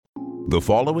The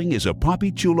following is a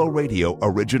Papi Chulo Radio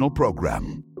original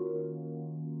program.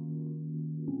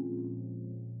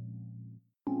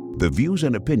 The views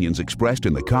and opinions expressed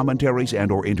in the commentaries and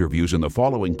or interviews in the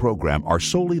following program are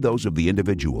solely those of the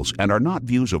individuals and are not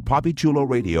views of Papi Chulo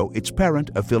Radio, its parent,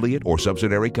 affiliate, or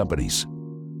subsidiary companies.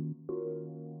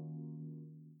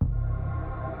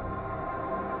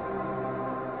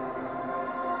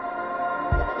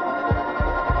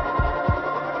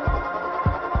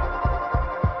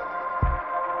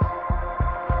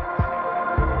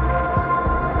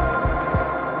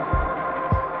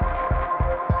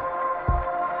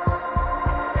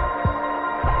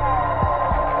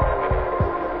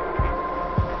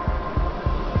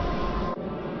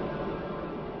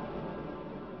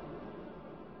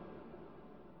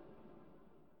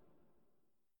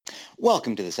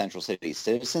 Welcome to the Central City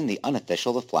Citizen, the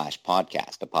unofficial The Flash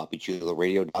podcast, a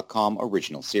PapiChuloRadio.com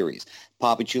original series.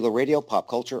 Papi Chulo Radio, pop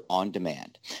culture on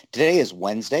demand. Today is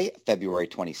Wednesday, February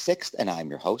 26th, and I'm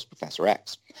your host, Professor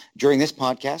Echs. During this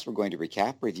podcast, we're going to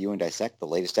recap, review, and dissect the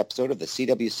latest episode of the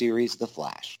CW series, The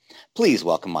Flash. Please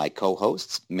welcome my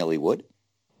co-hosts, Millie Wood.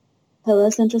 Hello,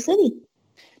 Central City.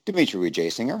 Dimitri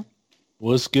Wejaysingher.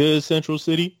 What's good, Central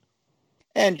City?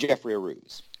 And Jeffrey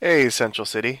Arauz. Hey, Central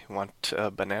City. Want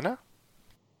a banana?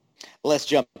 Let's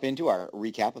jump into our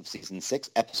recap of Season 6,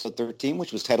 Episode 13,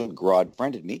 which was titled Grodd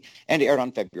Friended Me, and aired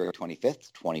on February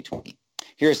 25th, 2020.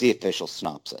 Here's the official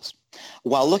synopsis.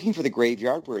 While looking for the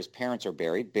graveyard where his parents are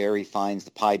buried, Barry finds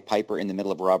the Pied Piper in the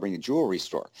middle of robbing a jewelry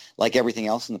store. Like everything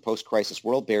else in the post-crisis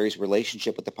world, Barry's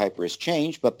relationship with the Piper has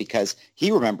changed, but because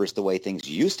he remembers the way things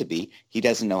used to be, he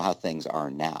doesn't know how things are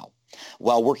now.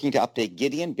 While working to update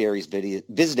Gideon, Barry's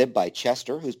visited by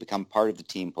Chester, who's become part of the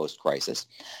team post-crisis.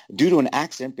 Due to an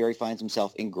accident, Barry finds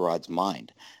himself in Grodd's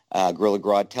mind. Gorilla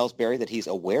Grodd tells Barry that he's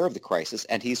aware of the crisis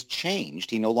and he's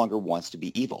changed. He no longer wants to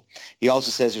be evil. He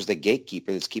also says there's the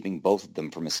gatekeeper that's keeping both of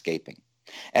them from escaping.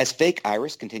 As fake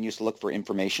Iris continues to look for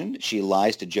information, she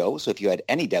lies to Joe, so if you had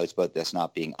any doubts about this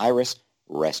not being Iris,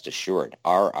 rest assured,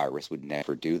 our Iris would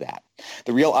never do that.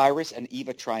 The real Iris and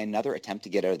Eva try another attempt to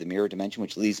get out of the mirror dimension,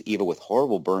 which leaves Eva with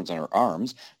horrible burns on her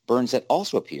arms, burns that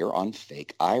also appear on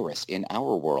fake Iris in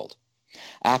our world.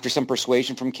 After some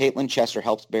persuasion from Caitlin, Chester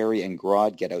helps Barry and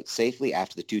Grodd get out safely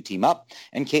after the two team up,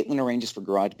 and Caitlin arranges for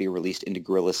Grodd to be released into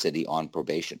Gorilla City on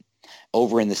probation.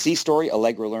 Over in the C story,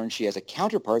 Allegra learns she has a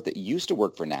counterpart that used to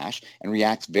work for Nash and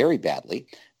reacts very badly.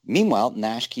 Meanwhile,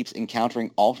 Nash keeps encountering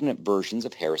alternate versions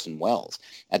of Harrison Wells.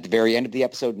 At the very end of the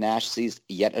episode, Nash sees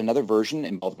yet another version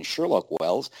involving Sherlock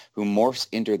Wells, who morphs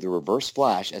into the Reverse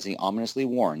Flash as he ominously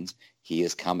warns he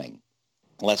is coming.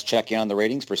 Let's check in on the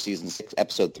ratings for Season 6,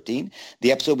 Episode 13.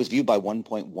 The episode was viewed by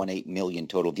 1.18 million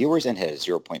total viewers and had a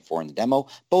 0.4 in the demo.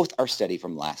 Both are steady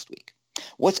from last week.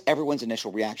 What's everyone's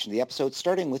initial reaction to the episode,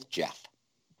 starting with Jeff?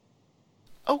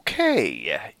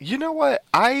 Okay, you know what?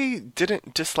 I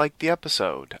didn't dislike the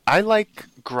episode. I like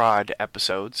Grodd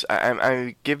episodes.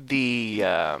 I give the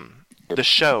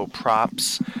show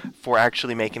props for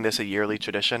actually making this a yearly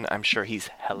tradition. I'm sure he's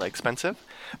hella expensive.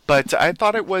 But I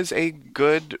thought it was a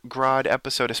good Grodd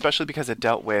episode, especially because it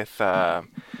dealt with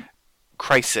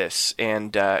crisis,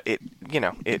 and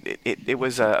it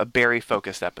was a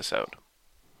Barry-focused episode.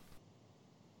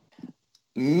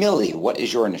 Millie, what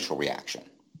is your initial reaction?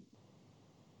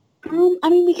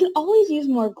 We could always use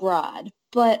more Grodd,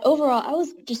 but overall, I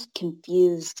was just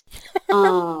confused.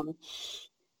 And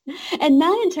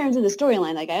not in terms of the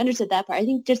storyline. Like, I understood that part. I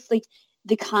think just, like,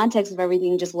 the context of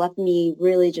everything just left me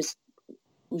really just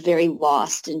very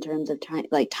lost in terms of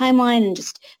timeline and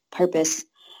just purpose.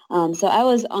 So I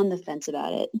was on the fence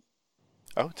about it.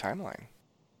 Oh, timeline.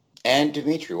 And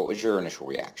Dimitri, what was your initial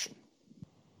reaction?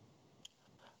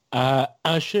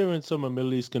 I share in some of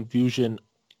Millie's confusion.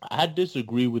 I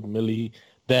disagree with Millie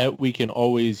that we can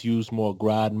always use more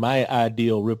Grodd. My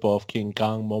ideal rip-off King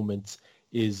Kong moments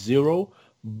is 0,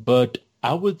 but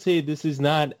I would say this is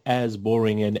not as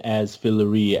boring and as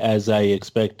fillery as I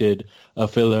expected a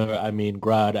filler.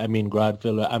 Grodd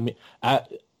filler.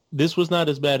 This was not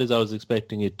as bad as I was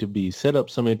expecting it to be. Set up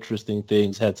some interesting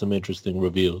things, had some interesting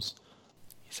reveals.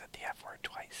 You said the F word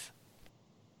twice.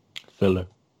 Filler.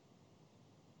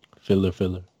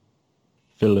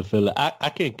 I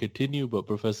can't continue, but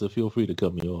Professor, feel free to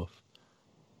cut me off.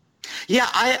 Yeah,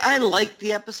 I liked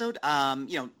the episode.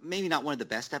 Maybe not one of the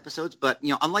best episodes, but,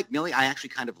 unlike Millie, I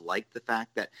actually kind of liked the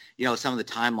fact that, some of the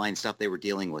timeline stuff they were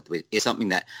dealing with is something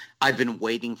that I've been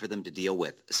waiting for them to deal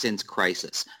with since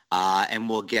Crisis. And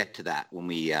we'll get to that when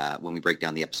we break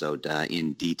down the episode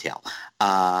in detail.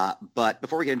 But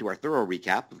before we get into our thorough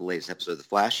recap of the latest episode of The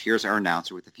Flash, here's our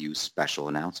announcer with a few special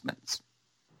announcements.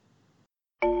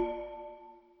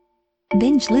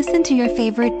 Binge listen to your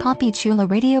favorite Poppy Chulo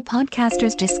Radio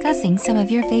podcasters discussing some of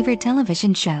your favorite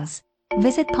television shows.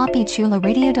 Visit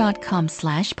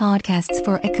poppychuloradio.com/podcasts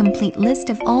for a complete list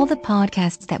of all the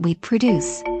podcasts that we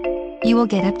produce. You will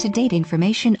get up-to-date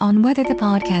information on whether the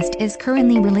podcast is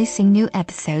currently releasing new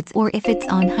episodes or if it's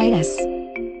on hiatus.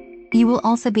 You will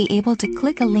also be able to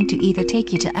click a link to either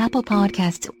take you to Apple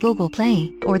Podcasts, Google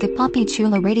Play, or the Poppy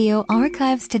Chulo Radio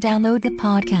archives to download the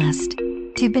podcast.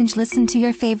 To binge listen to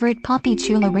your favorite Poppy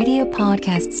Chulo Radio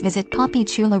podcasts, visit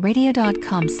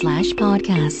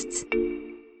poppychuloradio.com/podcasts.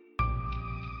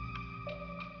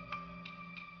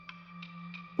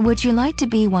 Would you like to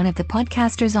be one of the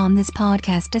podcasters on this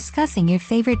podcast discussing your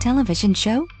favorite television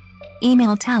show?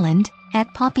 Email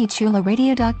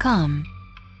talent@poppychuloradio.com.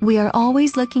 We are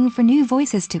always looking for new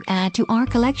voices to add to our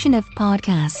collection of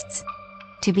podcasts.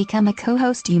 To become a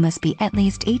co-host, you must be at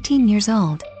least 18 years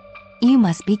old. You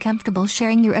must be comfortable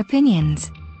sharing your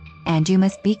opinions. And you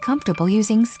must be comfortable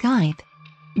using Skype.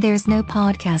 There's no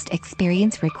podcast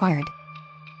experience required.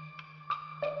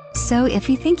 So if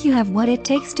you think you have what it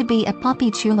takes to be a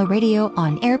Poppy Chulo Radio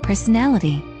on-air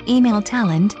personality, email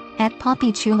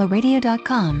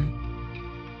talent@poppychuloradio.com.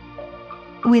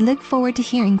 We look forward to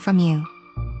hearing from you.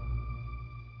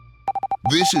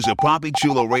 This is a Poppy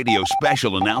Chulo Radio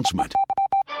special announcement.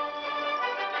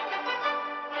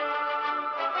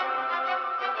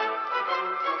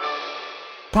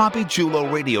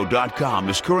 PoppyChuloRadio.com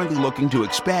is currently looking to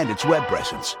expand its web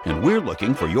presence, and we're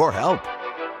looking for your help.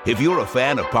 If you're a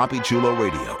fan of Poppy Chulo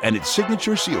Radio and its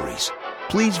signature series,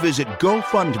 please visit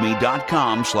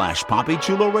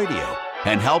GoFundMe.com/PoppyChuloRadio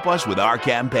and help us with our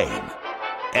campaign.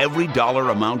 Every dollar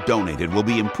amount donated will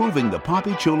be improving the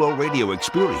Poppy Chulo Radio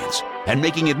experience and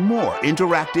making it more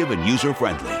interactive and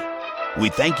user-friendly. We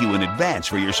thank you in advance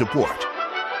for your support.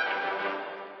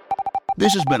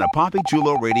 This has been a Poppy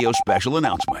Chulo Radio special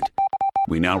announcement.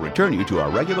 We now return you to our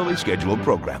regularly scheduled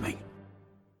programming.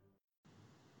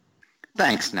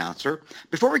 Thanks, announcer.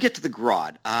 Before we get to the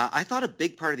Grodd, I thought a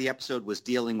big part of the episode was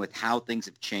dealing with how things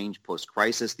have changed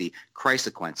post-crisis, the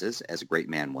crisequences, as a great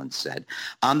man once said.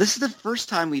 This is the first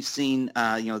time we've seen,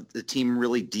 the team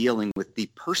really dealing with the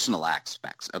personal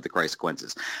aspects of the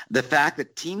crisequences. The fact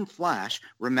that Team Flash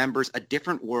remembers a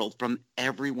different world from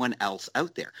everyone else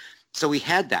out there. So we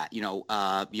had that,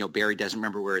 Barry doesn't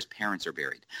remember where his parents are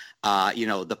buried.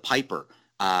 The Piper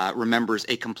remembers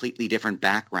a completely different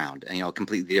background, a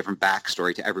completely different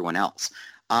backstory to everyone else.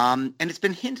 And it's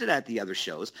been hinted at the other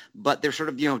shows, but they're sort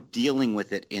of, dealing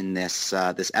with it in this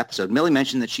episode. Millie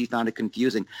mentioned that she found it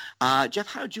confusing. Jeff,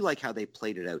 how did you like how they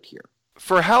played it out here?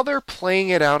 For how they're playing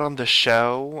it out on the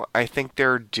show, I think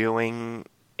they're doing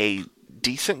a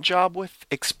decent job with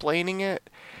explaining it.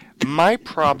 My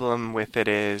problem with it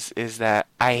is that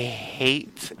I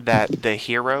hate that the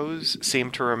heroes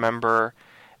seem to remember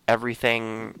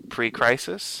everything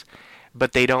pre-crisis,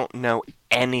 but they don't know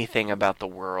anything about the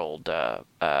world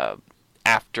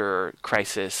after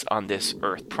crisis on this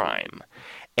Earth Prime.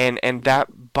 And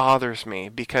that bothers me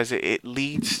because it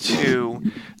leads to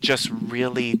just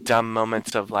really dumb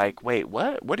moments of like, wait,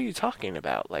 what? What are you talking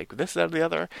about? Like this, that, or the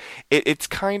other? It's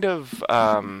kind of...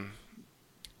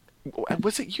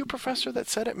 was it you, Professor, that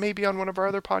said it maybe on one of our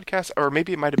other podcasts? Or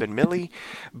maybe it might have been Millie.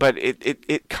 But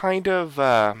it kind of...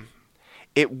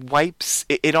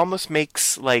 it almost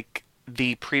makes like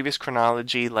the previous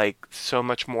chronology like so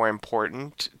much more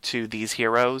important to these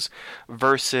heroes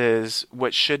versus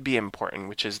what should be important,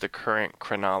 which is the current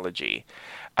chronology.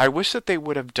 I wish that they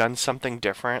would have done something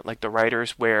different, like the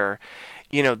writers, where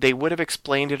they would have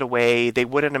explained it away. They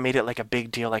wouldn't have made it like a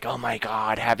big deal, like, oh my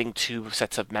god, having two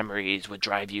sets of memories would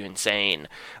drive you insane.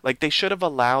 Like, they should have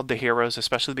allowed the heroes,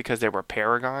 especially because they were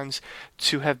paragons,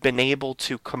 to have been able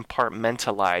to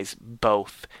compartmentalize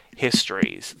both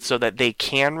histories so that they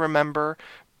can remember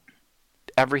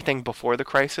everything before the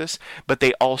crisis, but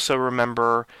they also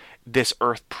remember these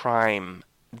Earth Prime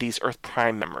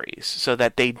memories, so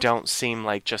that they don't seem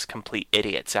like just complete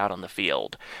idiots out on the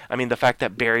field. I mean, the fact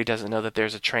that Barry doesn't know that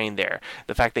there's a train there,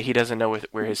 the fact that he doesn't know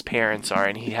where his parents are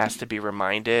and he has to be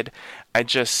reminded, I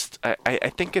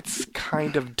think it's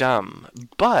kind of dumb.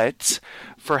 But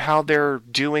for how they're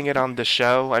doing it on the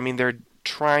show, I mean, they're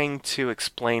trying to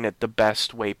explain it the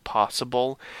best way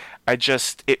possible.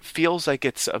 It feels like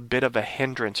it's a bit of a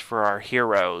hindrance for our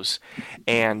heroes,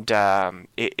 and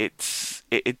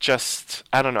it just,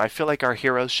 I don't know, I feel like our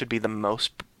heroes should be the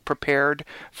most prepared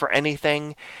for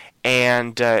anything,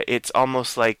 and it's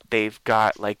almost like they've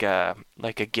got like a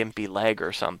gimpy leg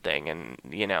or something, and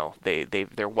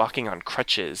they're walking on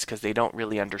crutches because they don't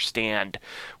really understand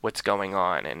what's going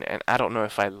on, and I don't know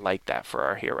if I like that for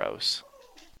our heroes.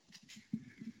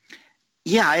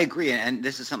 Yeah, I agree. And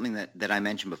this is something that I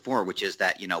mentioned before, which is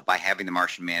that, by having the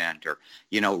Martian Manhunter,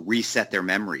 reset their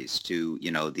memories to,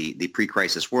 the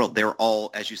pre-crisis world, they're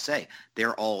all, as you say,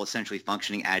 they're all essentially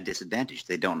functioning at a disadvantage.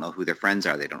 They don't know who their friends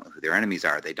are. They don't know who their enemies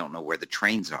are. They don't know where the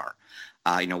trains are,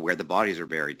 where the bodies are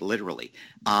buried, literally.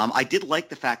 I did like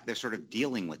the fact they're sort of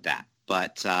dealing with that.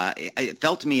 But it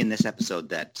felt to me in this episode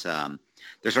that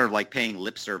they're sort of like paying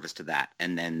lip service to that,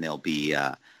 and then they'll be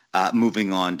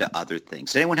moving on to other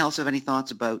things. Does anyone else have any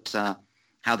thoughts about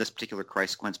how this particular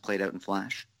crisis sequence played out in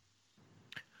Flash?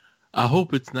 I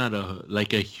hope it's not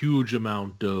a huge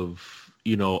amount of,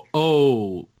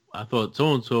 oh, I thought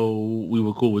so-and-so, we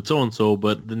were cool with so-and-so,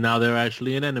 but now they're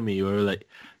actually an enemy. Or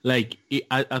I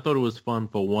thought it was fun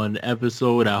for one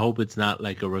episode. I hope it's not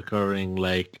like a recurring,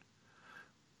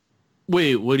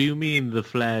 wait, what do you mean the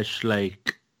Flash, I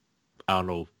don't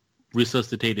know,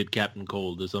 resuscitated Captain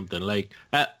Cold or something?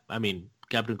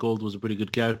 Captain Cold was a pretty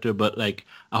good character, but I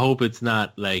hope it's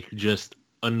not just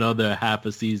another half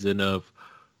a season of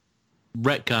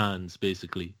retcons,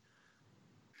 basically.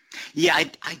 Yeah,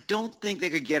 I don't think they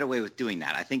could get away with doing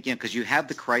that. I think, because you have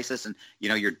the crisis and,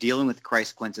 you're dealing with crisis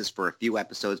sequences for a few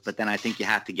episodes, but then I think you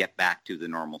have to get back to the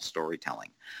normal storytelling.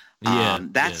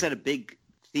 That said, a big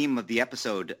theme of the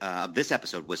episode, of this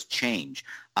episode, was change,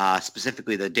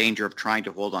 specifically the danger of trying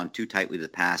to hold on too tightly to the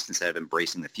past instead of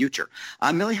embracing the future.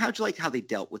 Millie, how'd you like how they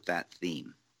dealt with that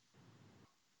theme?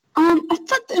 I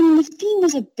thought the theme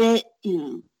was a bit,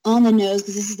 on the nose,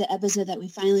 because this is the episode that we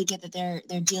finally get that they're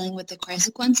dealing with the crisis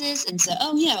sequences, and so,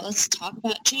 let's talk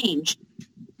about change.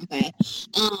 Okay,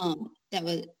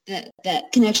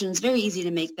 that connection is very easy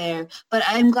to make there, but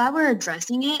I'm glad we're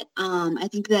addressing it. I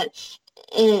think that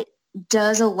it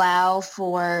does allow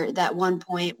for that one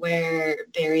point where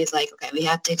Barry's like, okay, we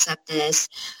have to accept this.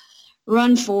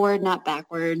 Run forward, not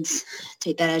backwards.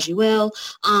 Take that as you will.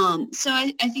 So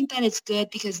I think that it's good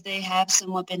because they have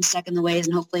somewhat been stuck in the ways,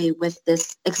 and hopefully with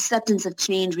this acceptance of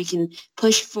change, we can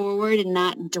push forward and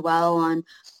not dwell on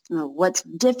what's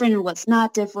different and what's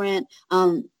not different.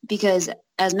 Because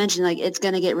as mentioned, it's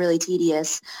going to get really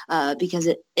tedious because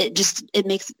it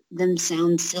makes them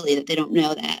sound silly that they don't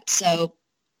know that. So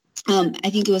I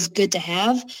think it was good to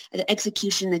have. The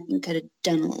execution, I think, could have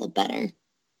done a little better.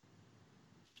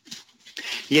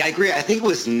 Yeah, I agree. I think it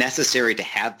was necessary to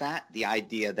have that, the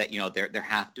idea that, there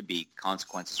have to be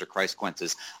consequences or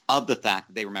crises of the fact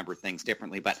that they remember things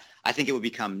differently. But I think it would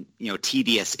become,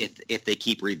 tedious if they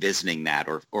keep revisiting that,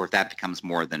 or if that becomes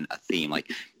more than a theme,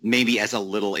 maybe as a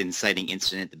little inciting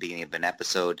incident at the beginning of an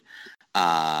episode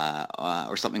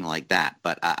or something like that.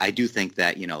 But I do think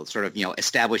that,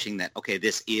 establishing that, okay,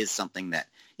 this is something that,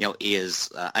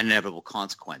 is an inevitable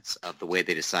consequence of the way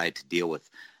they decide to deal with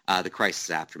the crisis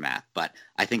aftermath. But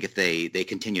I think if they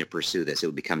continue to pursue this, it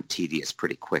would become tedious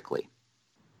pretty quickly.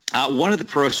 One of the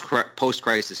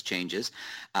post-crisis changes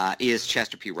is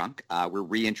Chester P. Runk. We're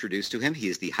reintroduced to him. He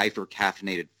is the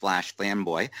hyper-caffeinated Flash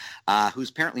fanboy who's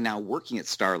apparently now working at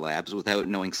Star Labs without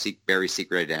knowing Barry's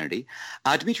secret identity.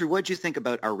 Dimitri, what did you think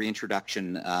about our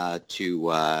reintroduction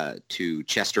to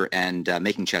Chester and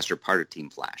making Chester part of Team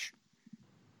Flash?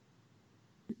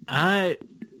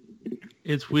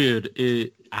 It's weird.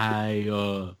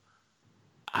 I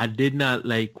did not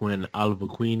like when Oliver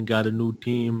Queen got a new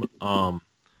team.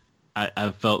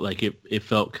 I felt like it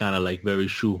felt kind of very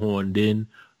shoehorned in.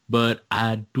 But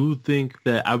I do think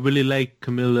that I really like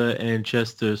Camilla and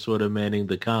Chester sort of manning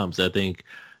the comms. I think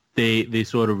they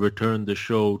sort of returned the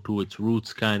show to its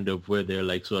roots, kind of, where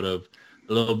they're sort of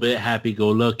a little bit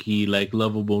happy-go-lucky,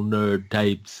 lovable nerd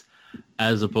types,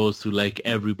 as opposed to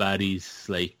everybody's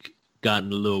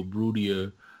gotten a little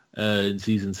broodier in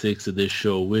season 6 of this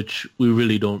show, which we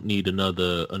really don't need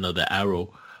another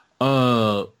Arrow.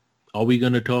 Are we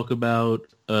going to talk about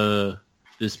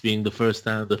this being the first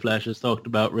time the Flash has talked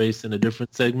about race in a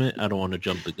different segment? I don't want to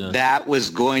jump the gun. That was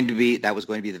going to be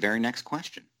the very next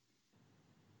question.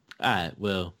 All right.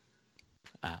 Well,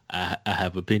 I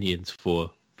have opinions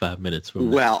for 5 minutes from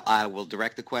now. Well, I will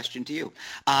direct the question to you.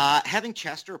 Having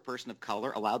Chester, a person of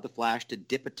color, allowed the Flash to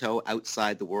dip a toe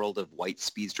outside the world of white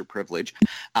speedster privilege.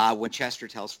 When Chester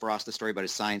tells Frost the story about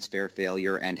his science fair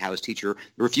failure and how his teacher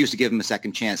refused to give him a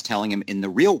second chance, telling him in the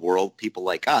real world, people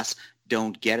like us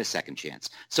don't get a second chance.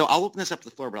 So I'll open this up to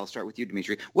the floor, but I'll start with you,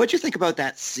 Dimitri. What did you think about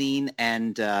that scene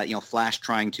and, Flash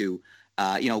trying to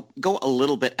go a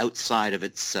little bit outside of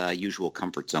its usual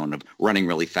comfort zone of running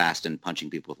really fast and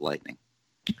punching people with lightning?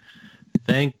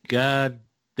 Thank God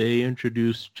they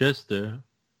introduced Chester,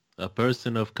 a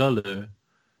person of color,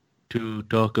 to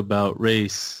talk about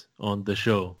race on the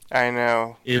show. I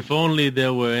know. If only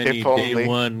there were any day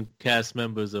one cast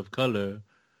members of color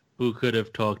who could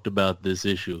have talked about this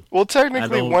issue. Well,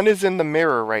 technically, one is in the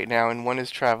mirror right now, and one is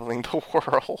traveling the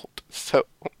world. So,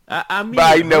 I mean,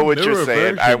 but I know what Mirror you're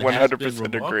saying. I version has been 100%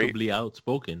 agree. remarkably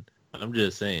outspoken. I'm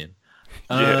just saying.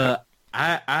 Yeah.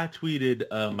 I tweeted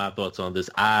my thoughts on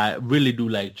this. I really do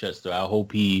like Chester. I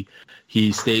hope he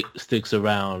sticks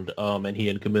around, and he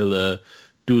and Camilla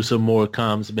do some more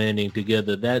comms banding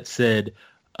together. That said,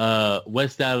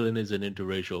 West Island is an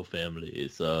interracial family.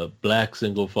 It's a black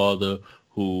single father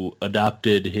who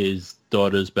adopted his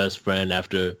daughter's best friend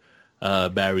after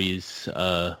Barry's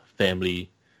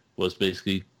family was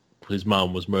basically, his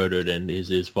mom was murdered and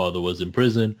his father was in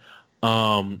prison.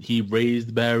 He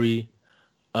raised Barry.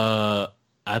 I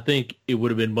think it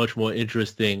would have been much more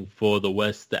interesting for the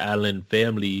West Island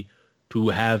family to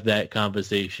have that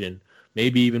conversation,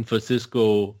 maybe even for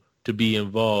Cisco to be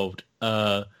involved.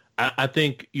 I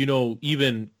think,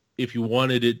 even if you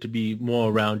wanted it to be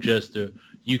more around Chester,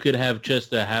 you could have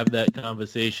Chester have that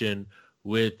conversation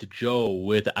with Joe,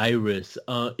 with Iris.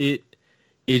 It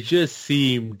just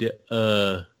seemed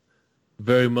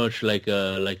very much like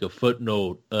a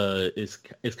footnote. It's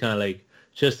kind of like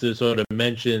Chester sort of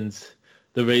mentions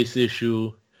the race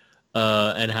issue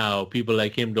and how people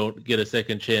like him don't get a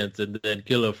second chance, and then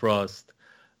Killer Frost,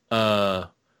 a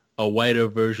whiter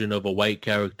version of a white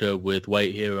character with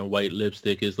white hair and white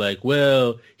lipstick, is like,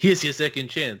 well, here's your second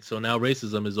chance. So now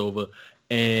racism is over.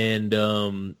 And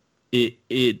I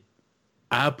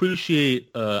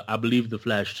appreciate, I believe The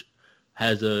Flash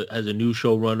has a new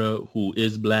showrunner who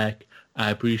is black. I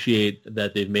appreciate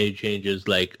that they've made changes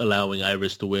like allowing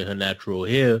Iris to wear her natural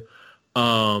hair.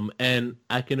 And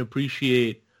I can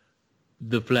appreciate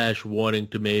The Flash wanting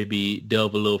to maybe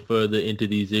delve a little further into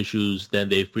these issues than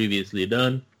they've previously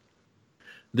done.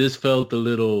 This felt a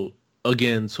little,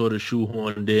 again, sort of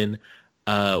shoehorned in.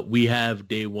 We have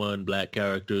day one black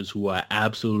characters who are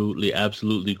absolutely,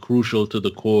 absolutely crucial to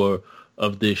the core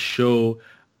of this show.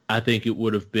 I think it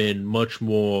would have been much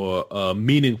more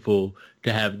meaningful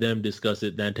to have them discuss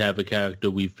it than to have a character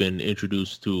we've been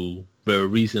introduced to very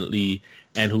recently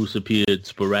and who's appeared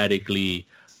sporadically.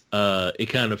 It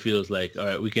kind of feels like, all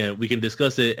right, we can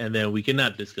discuss it and then we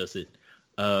cannot discuss it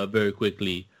very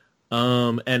quickly.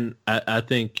 And I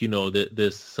think, that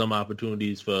there's some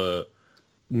opportunities for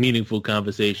meaningful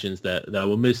conversations that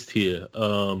were missed here.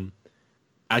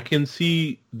 I can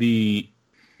see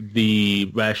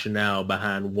the rationale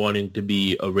behind wanting to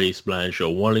be a race-blind show,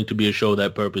 wanting to be a show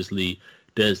that purposely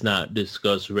does not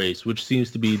discuss race, which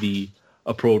seems to be the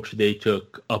approach they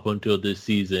took up until this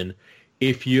season.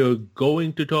 If you're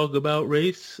going to talk about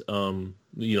race,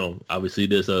 obviously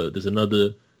there's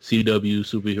another CW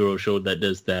superhero show that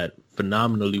does that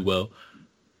phenomenally well.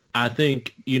 I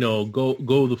think,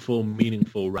 go the full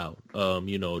meaningful route.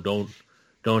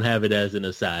 Don't have it as an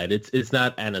aside. It's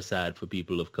not an aside for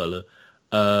people of color.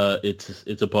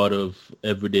 It's a part of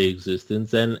everyday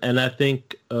existence. And I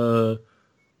think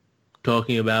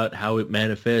talking about how it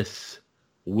manifests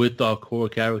with our core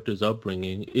characters'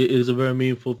 upbringing is a very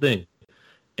meaningful thing.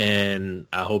 And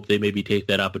I hope they maybe take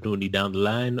that opportunity down the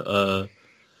line.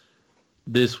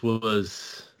 This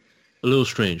was a little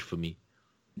strange for me.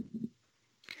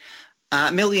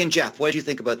 Millie and Jeff, what did you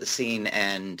think about the scene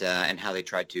and how they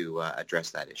tried to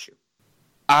address that issue?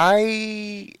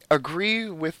 I agree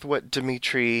with what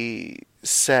Dimitri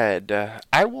said.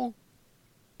 I will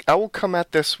come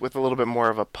at this with a little bit more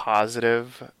of a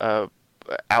positive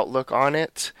outlook on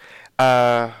it.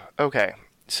 Okay,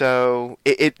 so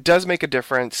it does make a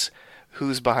difference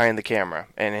who's behind the camera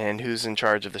and who's in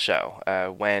charge of the show.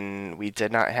 When we did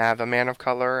not have a man of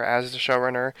color as the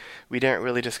showrunner, we didn't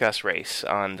really discuss race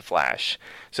on The Flash.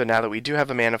 So now that we do have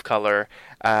a man of color,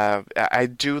 I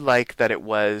do like that it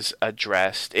was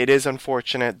addressed. It is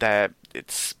unfortunate that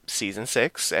it's season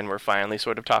 6 and we're finally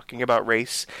sort of talking about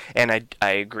race, and I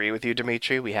agree with you,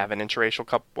 Dimitri. We have an interracial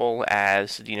couple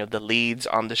as the leads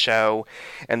on the show,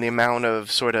 and the amount of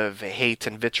sort of hate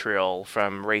and vitriol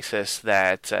from racists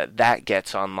that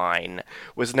gets online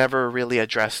was never really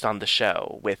addressed on the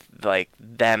show, with like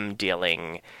them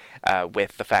dealing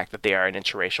with the fact that they are an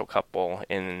interracial couple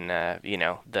in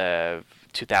the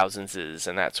 2000s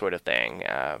and that sort of thing.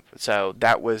 So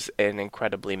that was an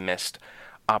incredibly missed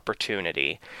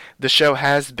opportunity. The show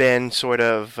has been sort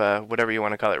of, whatever you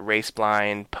want to call it,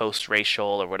 race-blind, post-racial,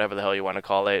 or whatever the hell you want to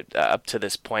call it, up to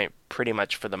this point, pretty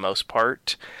much for the most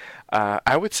part.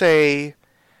 I would say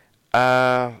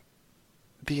the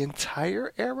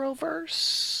entire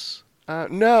Arrowverse?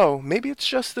 No, maybe it's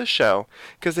just this show,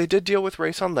 because they did deal with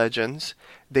race on Legends.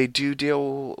 They do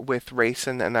deal with race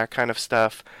and that kind of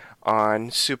stuff on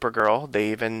Supergirl. They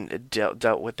even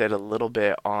dealt with it a little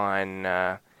bit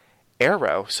on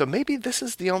Arrow, so maybe this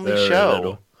is the only Very show.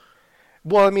 little.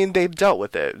 Well, I mean, they've dealt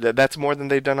with it. That's more than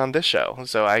they've done on this show,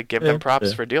 so I give them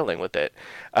props for dealing with it.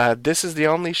 This is the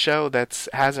only show that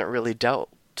hasn't really dealt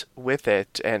with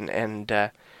it, and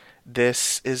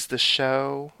this is the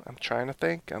show. I'm trying to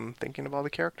think. I'm thinking of all the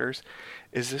characters.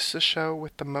 Is this the show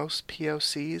with the most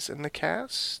POCs in the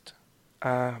cast?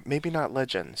 Maybe not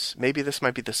Legends. Maybe this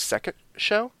might be the second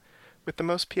show with the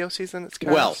most POCs in its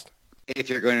cast. Well,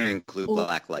 if you're going to include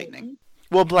Black Lightning.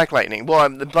 Well, Black Lightning. Well,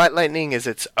 the Black Lightning is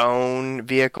its own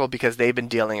vehicle because they've been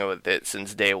dealing with it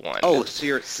since day one. Oh, so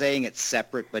you're saying it's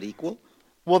separate but equal?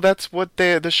 Well, that's what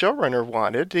the showrunner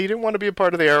wanted. He didn't want to be a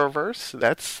part of the Arrowverse.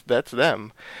 That's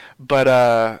them. But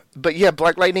yeah,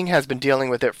 Black Lightning has been dealing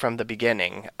with it from the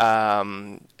beginning.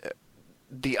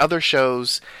 The other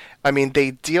shows, I mean,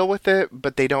 they deal with it,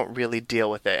 but they don't really deal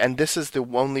with it. And this is the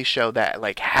only show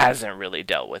that hasn't really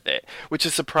dealt with it, which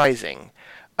is surprising.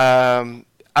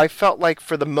 I felt like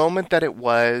for the moment that it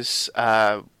was,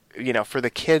 for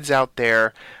the kids out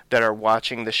there that are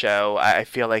watching the show, I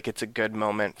feel like it's a good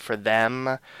moment for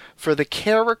them. For the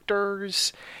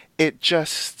characters, it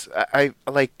just,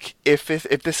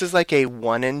 if this is like a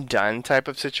one and done type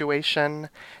of situation,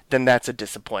 then that's a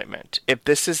disappointment. If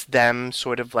this is them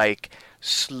sort of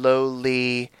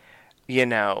slowly,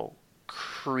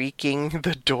 creaking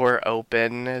the door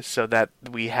open so that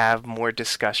we have more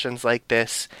discussions like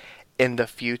this in the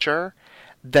future,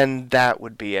 then that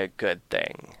would be a good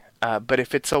thing. But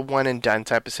if it's a one and done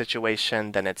type of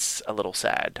situation, then it's a little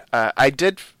sad. I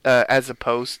did, as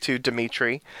opposed to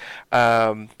Dimitri,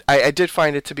 I did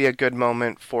find it to be a good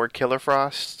moment for Killer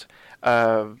Frost.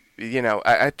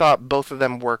 I thought both of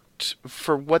them worked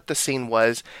for what the scene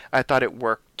was. I thought it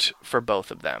worked for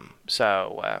both of them.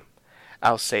 So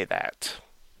I'll say that.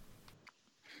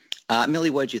 Millie,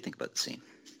 what did you think about the scene?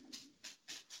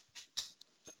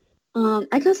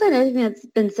 I co-sign everything that's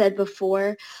been said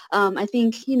before. I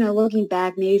think, looking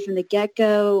back, maybe from the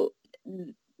get-go,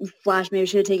 Flash maybe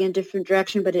should have taken a different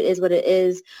direction, but it is what it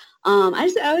is. I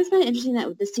always find it interesting that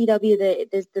with the CW,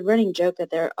 there's the running joke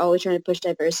that they're always trying to push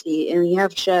diversity, and you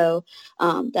have a show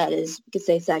that is, you could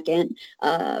say, second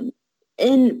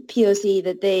in POC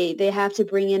that they have to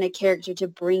bring in a character to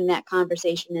bring that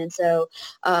conversation in. So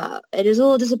it is a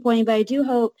little disappointing, but I do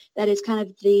hope that it's kind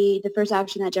of the first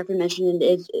option that Jeffrey mentioned, and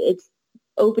it's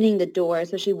opening the door,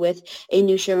 especially with a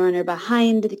new showrunner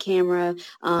behind the camera,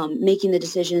 making the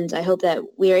decisions. I hope that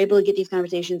we are able to get these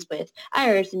conversations with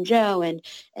Iris and Joe and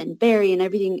Barry and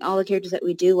everything, all the characters that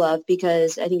we do love,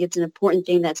 because I think it's an important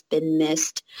thing that's been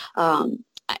missed.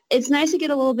 It's nice to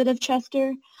get a little bit of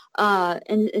Chester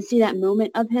and see that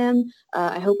moment of him.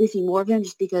 I hope we see more of him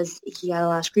just because he got a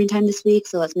lot of screen time this week,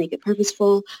 so let's make it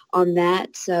purposeful on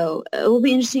that. So it will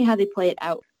be interesting how they play it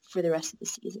out for the rest of the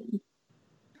season.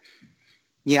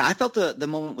 Yeah, I felt the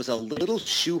moment was a little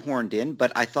shoehorned in,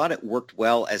 but I thought it worked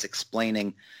well as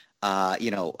explaining,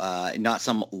 not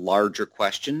some larger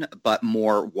question, but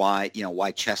more why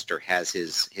Chester has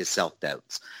his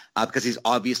self-doubts, because he's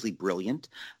obviously brilliant,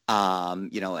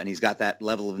 and he's got that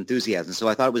level of enthusiasm. So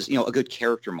I thought it was, a good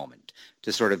character moment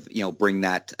to sort of, bring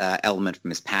that element from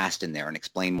his past in there and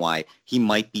explain why he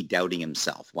might be doubting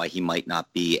himself, why he might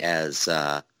not be as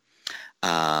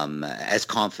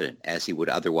confident as he would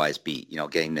otherwise be,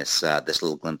 getting this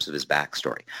little glimpse of his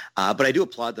backstory. But I do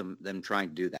applaud them trying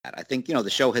to do that. I think, the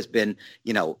show has been,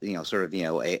 sort of,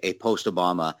 a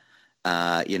post-Obama,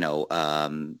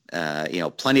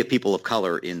 plenty of people of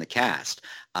color in the cast.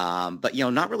 But,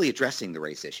 not really addressing the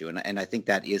race issue. And I think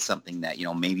that is something that,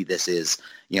 maybe this is,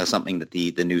 something that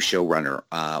the new showrunner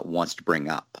wants to bring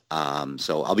up.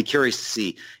 So I'll be curious to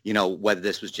see, whether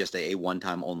this was just a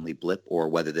one-time only blip or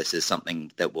whether this is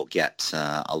something that we'll get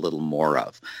a little more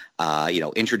of.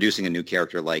 Introducing a new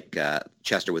character like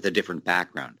Chester with a different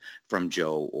background from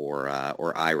Joe or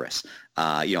Iris,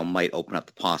 might open up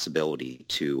the possibility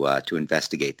to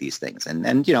investigate these things. And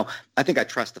I think I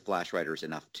trust the Flash writers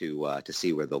enough to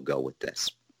see where they'll go with this.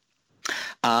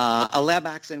 A lab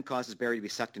accident causes Barry to be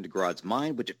sucked into Grodd's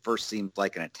mind, which at first seems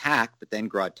like an attack, but then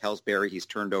Grodd tells Barry he's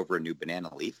turned over a new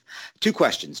banana leaf. 2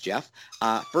 questions, Jeff.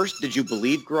 First, did you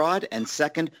believe Grodd? And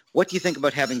second, what do you think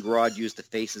about having Grodd use the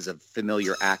faces of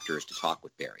familiar actors to talk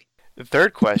with Barry? The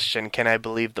third question, can I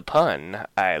believe the pun?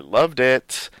 I loved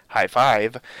it. High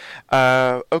five.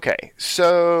 Okay,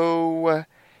 so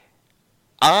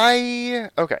I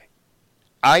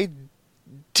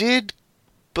did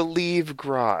believe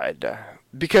Grodd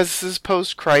because this is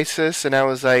post-crisis, and I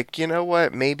was like, you know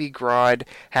what, maybe Grodd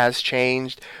has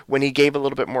changed. When he gave a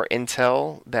little bit more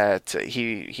intel that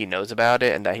he knows about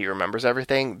it and that he remembers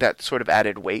everything, that sort of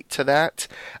added weight to that.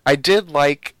 I did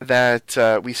like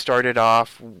that we started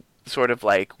off sort of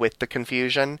like with the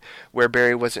confusion, where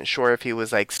Barry wasn't sure if he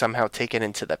was like somehow taken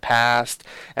into the past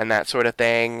and that sort of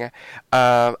thing.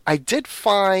 I did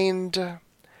find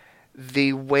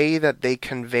the way that they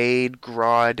conveyed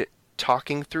Grodd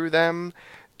talking through them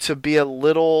to be a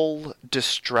little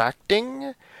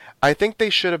distracting. I think they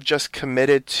should have just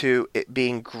committed to it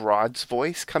being Grodd's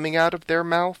voice coming out of their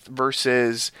mouth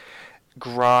versus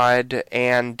Grodd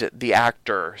and the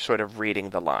actor sort of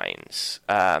reading the lines.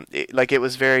 It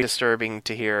was very disturbing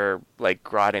to hear like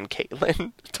Grodd and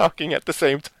Caitlin talking at the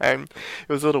same time.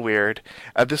 It was a little weird.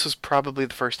 This was probably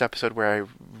the first episode where I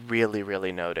really,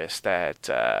 really noticed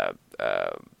that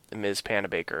Ms.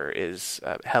 Panabaker is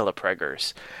hella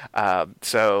preggers.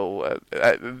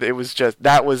 It was just,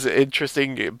 that was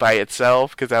interesting by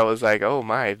itself, because I was like, oh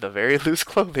my, the very loose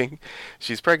clothing.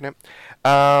 She's pregnant.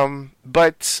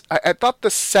 But I thought the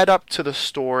setup to the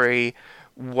story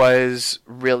was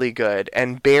really good,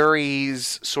 and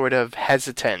Barry's sort of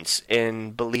hesitance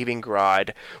in believing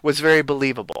Grodd was very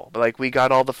believable. Like, we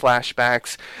got all the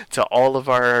flashbacks to all of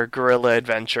our guerrilla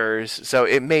adventures, so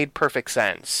it made perfect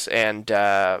sense. And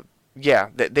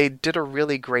they did a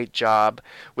really great job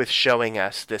with showing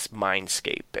us this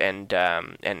mindscape and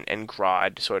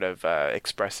Grodd sort of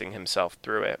expressing himself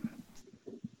through it.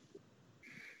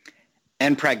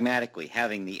 And pragmatically,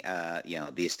 having the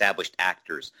the established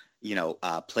actors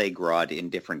play Grodd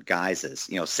in different guises,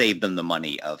 save them the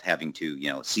money of having to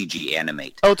CG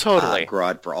animate. Oh, totally.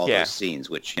 Grodd for all those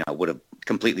scenes, which would have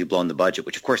completely blown the budget.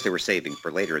 Which of course they were saving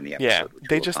for later in the episode. Yeah,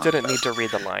 they just didn't need to read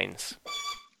the lines.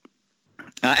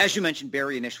 As you mentioned,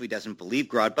 Barry initially doesn't believe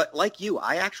Grodd, but like you,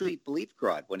 I actually believed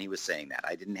Grodd when he was saying that.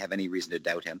 I didn't have any reason to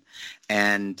doubt him,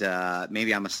 and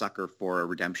maybe I'm a sucker for a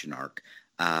redemption arc.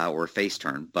 Or a face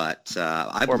turn, but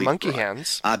I believe monkey Grodd.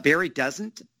 hands. Barry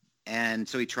doesn't, and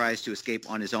so he tries to escape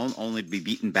on his own, only to be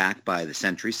beaten back by the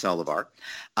sentry, Solivar.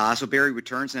 So Barry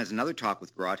returns and has another talk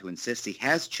with Grodd, who insists he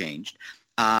has changed.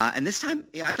 And this time,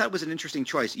 I thought it was an interesting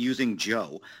choice, using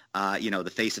Joe,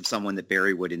 the face of someone that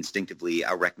Barry would instinctively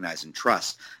recognize and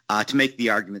trust, to make the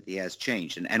argument that he has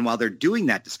changed. And while they're doing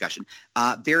that discussion,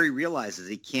 Barry realizes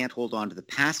he can't hold on to the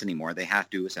past anymore. They have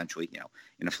to essentially,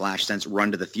 in a Flash sense,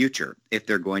 run to the future if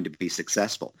they're going to be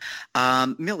successful.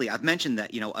 Millie, I've mentioned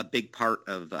that, a big part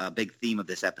of, a big theme of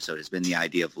this episode has been the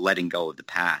idea of letting go of the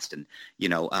past and,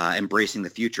 embracing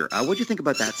the future. What do you think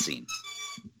about that scene?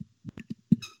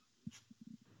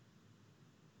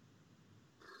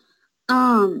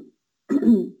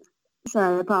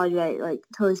 Sorry, I apologize.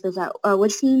 Totally spaced out.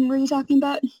 Which scene were you talking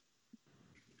about?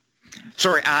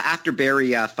 Sorry, after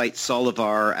Barry fights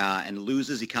Solivar and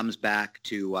loses, he comes back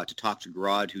to talk to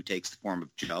Grodd, who takes the form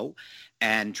of Joe,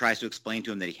 and tries to explain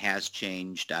to him that he has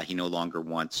changed. He no longer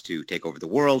wants to take over the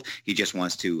world. He just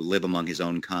wants to live among his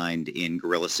own kind in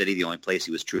Gorilla City, the only place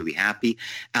he was truly happy.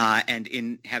 And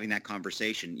in having that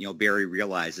conversation, Barry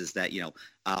realizes that,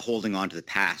 holding on to the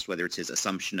past, whether it's his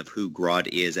assumption of who Grodd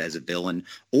is as a villain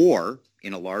or,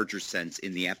 in a larger sense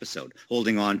in the episode,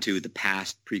 holding on to the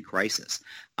past pre-crisis,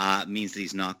 means that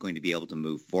he's not going to be able to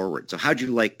move forward. So how'd you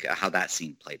like how that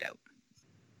scene played out?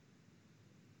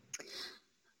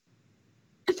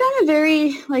 I found it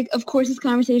very, of course this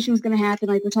conversation was going to happen.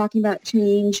 We're talking about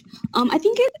change. I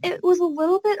think it was a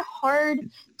little bit hard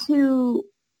to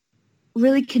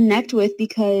really connect with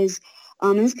because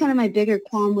and this is kind of my bigger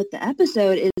qualm with the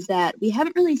episode, is that we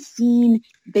haven't really seen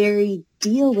Barry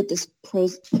deal with this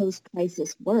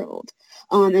post-crisis world.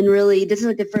 And really, this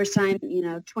is the first time,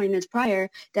 20 minutes prior,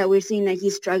 that we're seeing that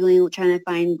he's struggling with trying to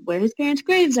find where his parents'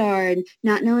 graves are and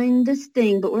not knowing this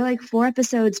thing. But we're 4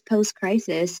 episodes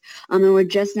post-crisis, and we're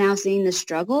just now seeing the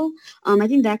struggle. I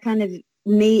think that kind of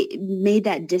made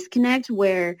that disconnect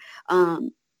where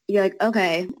you're like,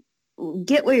 okay,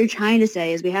 get what you're trying to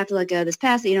say is we have to let go of this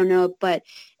past that you don't know, but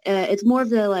it's more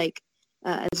of the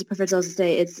as the professor also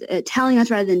say, it's telling us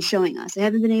rather than showing us. They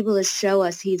haven't been able to show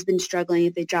us he's been struggling.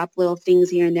 If they drop little things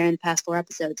here and there in the past 4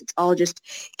 episodes, it's all just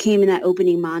came in that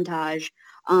opening montage,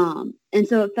 and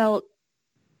so it felt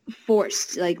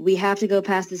forced. We have to go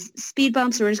past this speed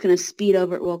bump, so we're just going to speed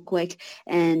over it real quick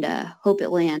and hope it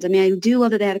lands. I mean, I do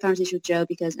love that they had a conversation with Joe,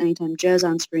 because anytime Joe's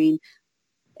on screen,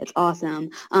 it's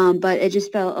awesome. But it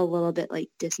just felt a little bit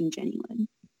disingenuous.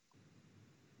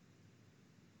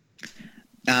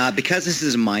 Because this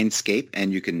is a mindscape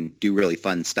and you can do really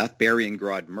fun stuff, Barry and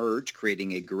Grodd merge,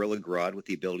 creating a Gorilla Grodd with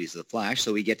the abilities of the Flash.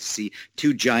 So we get to see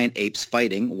 2 giant apes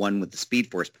fighting, one with the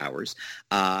Speed Force powers.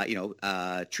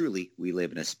 Truly, we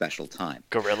live in a special time.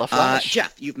 Gorilla Flash.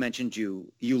 Jeff, you've mentioned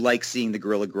you like seeing the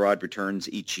Gorilla Grodd returns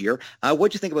each year.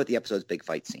 What'd you think about the episode's big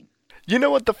fight scene? You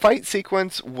know what? The fight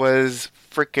sequence was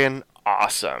freaking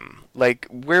awesome. Like,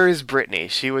 where is Brittany?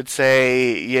 She would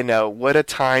say, what a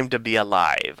time to be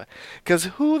alive. Because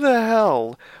who the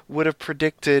hell would have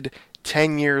predicted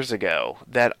 10 years ago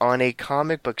that on a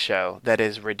comic book show that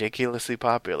is ridiculously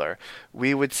popular,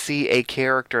 we would see a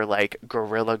character like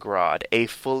Gorilla Grodd, a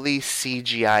fully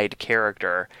CGI'd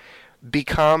character,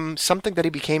 become something that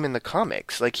he became in the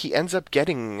comics. Like, he ends up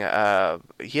becoming a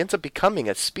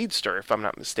speedster, if I'm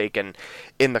not mistaken,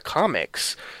 in the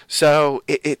comics. So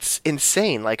it's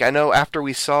insane. Like, I know after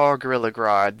we saw Gorilla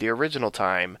Grodd the original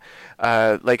time,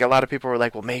 like, a lot of people were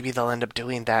like, well, maybe they'll end up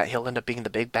doing that. He'll end up being the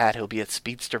big bad. He'll be a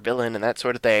speedster villain and that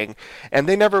sort of thing. And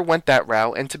they never went that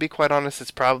route. And to be quite honest,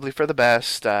 it's probably for the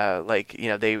best.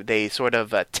 They sort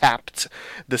of tapped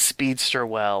the speedster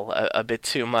well a bit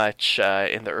too much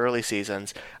in the early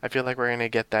seasons. I feel like we're going to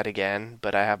get that again,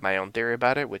 but I have my own theory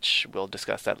about it, which we'll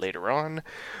discuss that later on.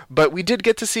 But we did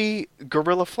get to see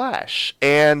Gorilla Flash,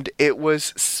 and it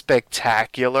was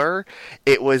spectacular.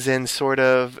 It was in sort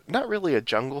of, not really a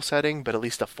jungle setting, but at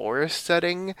least a forest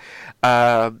setting.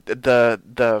 The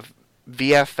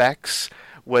VFX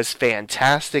was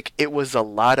fantastic. It was a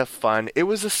lot of fun. It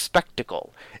was a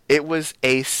spectacle. It was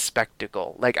a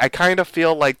spectacle. Like, I kind of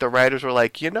feel like the writers were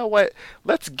like, you know what?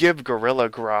 Let's give Gorilla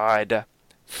Grodd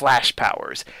flash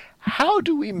powers. How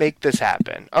do we make this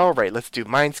happen? All right, let's do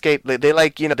Mindscape.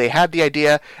 They had the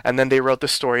idea, and then they wrote the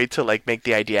story to, like, make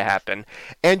the idea happen.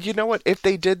 And you know what? If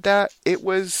they did that, it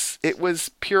was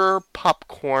pure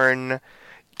popcorn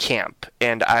camp,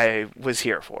 and I was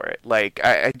here for it. Like,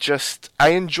 I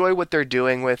enjoy what they're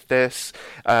doing with this.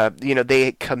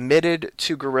 They committed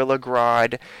to Gorilla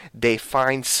Grodd. They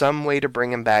find some way to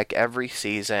bring him back every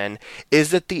season.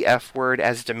 Is it the F word,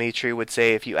 as Dimitri would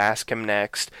say if you ask him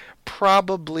next?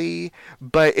 Probably,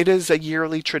 but it is a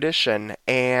yearly tradition,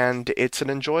 and it's an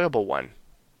enjoyable one.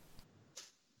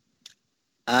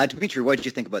 Dimitri, what did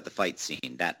you think about the fight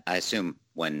scene? That, I assume,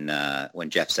 when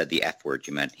Jeff said the F word,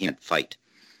 he meant fight.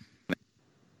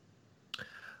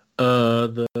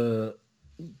 The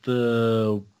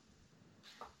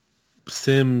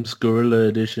Sims Gorilla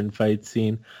Edition fight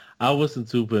scene, I wasn't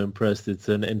super impressed. It's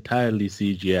an entirely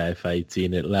CGI fight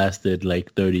scene. It lasted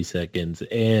like 30 seconds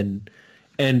and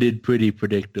ended pretty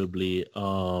predictably. It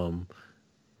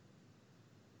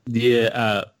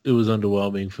was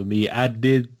underwhelming for me. I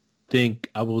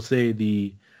will say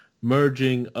the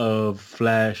merging of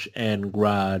Flash and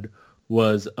Grodd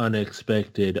was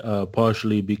unexpected,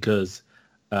 partially because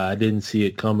I didn't see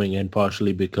it coming, and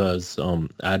partially because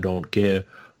I don't care.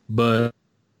 But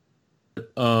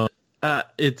I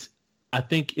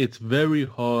think it's very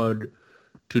hard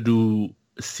to do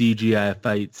CGI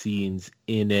fight scenes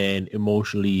in an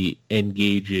emotionally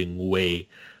engaging way.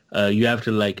 You have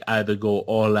to like either go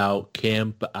all out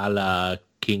camp a la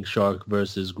King Shark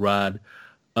versus Grodd,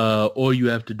 or you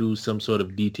have to do some sort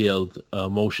of detailed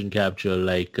motion capture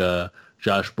like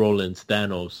Josh Brolin's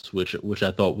Thanos, which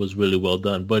I thought was really well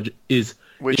done, but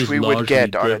which we would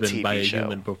get on a TV by show. A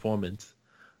human performance.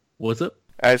 What's up?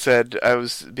 I said I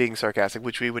was being sarcastic,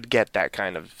 which we would get that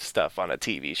kind of stuff on a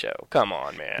TV show. Come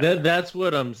on, man. That's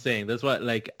what I'm saying. That's why,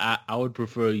 like, I would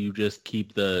prefer you just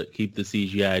keep the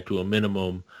CGI to a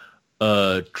minimum.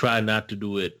 Try not to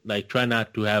do it. Like, try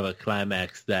not to have a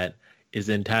climax that is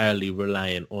entirely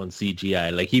reliant on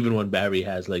CGI. Like, even when Barry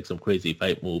has like some crazy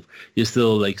fight move, you're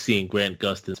still like seeing Grant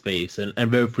Gustin's face, and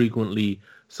very frequently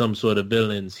some sort of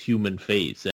villain's human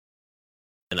face,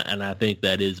 and I think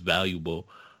that is valuable.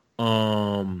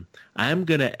 I'm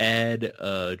gonna add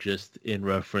just in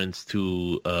reference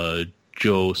to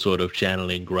Joe sort of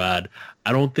channeling Grodd.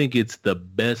 I don't think it's the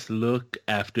best look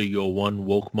after your one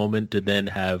woke moment to then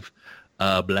have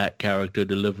a black character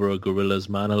deliver a gorilla's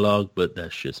monologue, but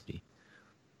that's just me.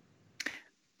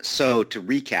 So to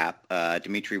recap,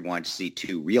 Dimitri wanted to see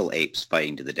two real apes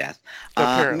fighting to the death.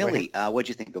 Millie, what did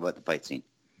you think about the fight scene?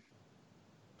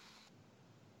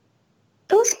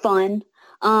 It was fun.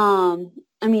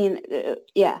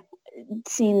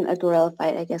 Seeing a gorilla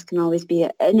fight, I guess, can always be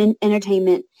an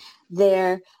entertainment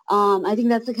there. I think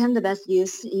that's kind of the best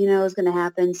use, is going to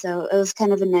happen. So it was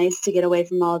kind of nice to get away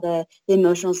from all the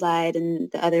emotional side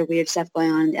and the other weird stuff going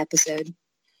on in the episode.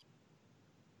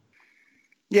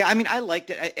 Yeah, I mean, I liked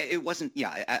it. It wasn't,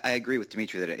 I agree with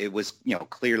Dimitri that it was,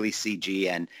 clearly CG,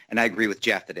 and I agree with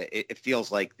Jeff that it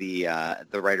feels like the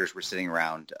writers were sitting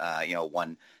around,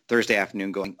 one Thursday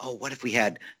afternoon going, oh, what if we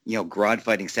had, Grodd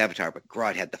fighting Savitar, but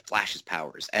Grodd had the Flash's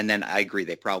powers? And then I agree,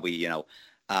 they probably,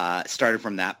 started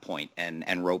from that point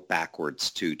and wrote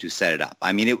backwards to set it up.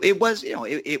 I mean, it was,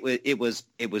 it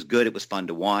was good. It was fun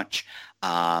to watch.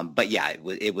 But yeah,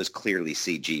 it was clearly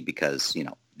CG because,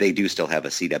 they do still have a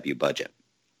CW budget.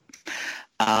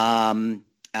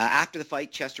 After the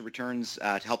fight, Chester returns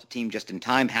to help the team just in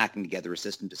time, hacking together a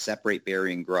system to separate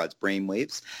Barry and Grodd's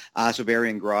brainwaves. So Barry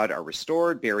and Grodd are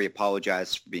restored. Barry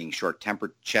apologizes for being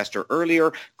short-tempered to Chester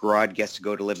earlier. Grodd gets to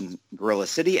go to live in Gorilla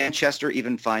City, and Chester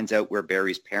even finds out where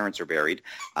Barry's parents are buried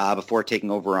before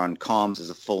taking over on comms as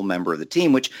a full member of the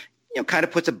team, which kind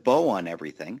of puts a bow on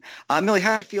everything. Millie,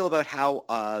 how do you feel about how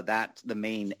the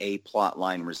main A plot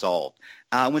line resolved?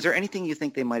 Was there anything you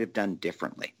think they might have done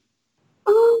differently?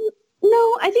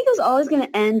 No, I think it was always going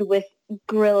to end with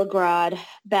Gorilla Grodd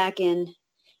back in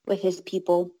with his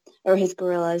people or his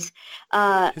gorillas.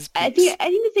 I think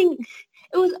the thing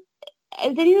it was.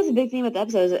 I think that's a big thing with the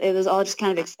episode. It was all just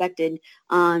kind of expected.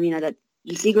 That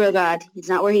you see Gorilla Grodd, he's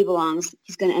not where he belongs.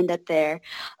 He's going to end up there.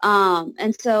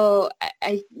 And so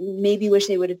I maybe wish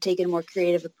they would have taken a more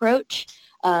creative approach.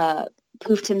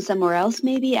 Poofed him somewhere else,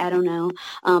 maybe. I don't know.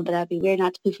 But that'd be weird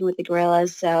not to poof him with the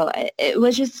gorillas. So it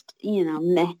was just,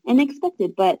 meh,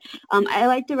 unexpected. But I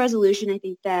like the resolution. I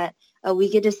think that we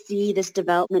get to see this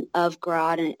development of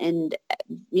Grodd. And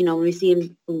when we see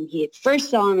him, when he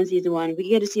first saw him in season 1, we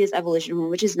get to see his evolution,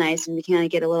 which is nice. And we kind of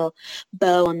get a little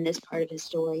bow on this part of his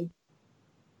story.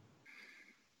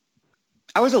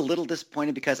 I was a little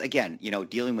disappointed because, again,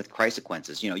 dealing with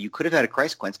crisequences, you could have had a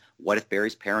crisequence. What if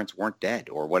Barry's parents weren't dead?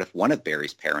 Or what if one of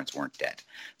Barry's parents weren't dead?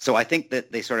 So I think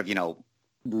that they sort of,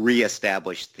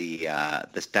 reestablished the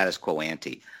status quo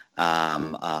ante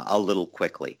a little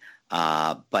quickly.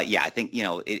 But yeah, I think,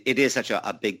 it is such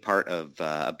a big part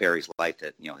of Barry's life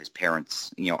that, his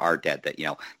parents, are dead, that,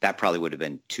 that probably would have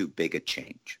been too big a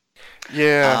change.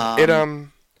 Yeah,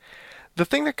 the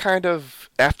thing that kind of,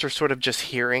 after sort of just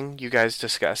hearing you guys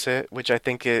discuss it, which I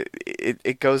think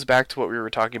it goes back to what we were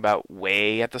talking about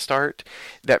way at the start,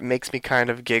 that makes me kind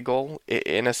of giggle,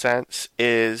 in a sense,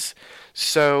 is,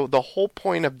 so the whole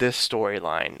point of this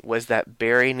storyline was that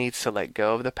Barry needs to let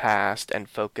go of the past and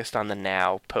focus on the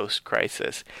now,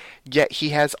 post-crisis. Yet he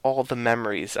has all the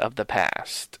memories of the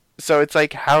past. So it's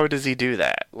like, how does he do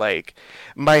that? Like,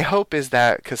 my hope is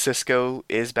that, 'cause Cisco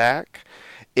is back,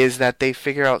 is that they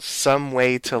figure out some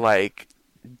way to,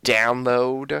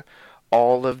 download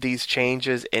all of these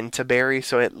changes into Barry,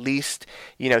 so at least,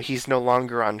 he's no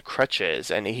longer on crutches,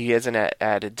 and he isn't at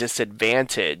a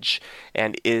disadvantage,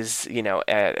 and is,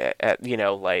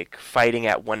 at fighting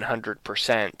at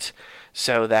 100%,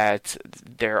 so that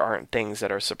there aren't things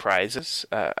that are surprises.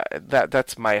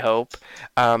 That's my hope.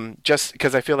 Just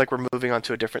because I feel like we're moving on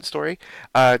to a different story.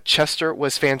 Chester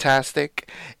was fantastic.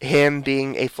 Him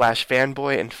being a Flash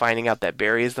fanboy and finding out that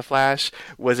Barry is the Flash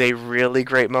was a really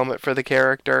great moment for the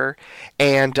character.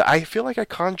 And I feel like I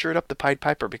conjured up the Pied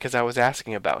Piper because I was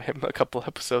asking about him a couple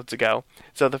episodes ago.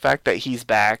 So the fact that he's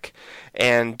back,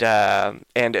 and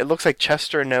it looks like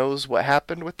Chester knows what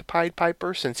happened with the Pied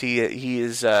Piper, since he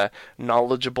is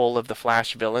knowledgeable of the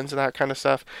Flash villains and that kind of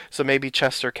stuff. So maybe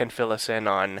Chester can fill us in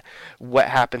on what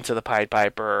happened to the Pied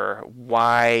Piper,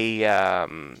 why,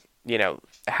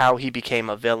 how he became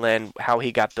a villain, how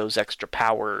he got those extra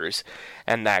powers,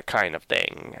 and that kind of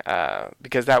thing.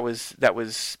 Because that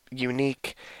was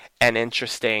unique and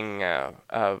interesting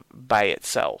by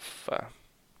itself.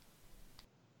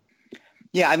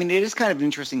 Yeah, I mean, it is kind of an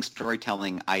interesting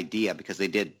storytelling idea, because they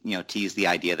did, tease the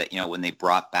idea that, when they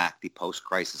brought back the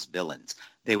post-crisis villains,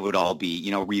 they would all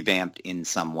be, revamped in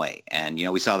some way. And,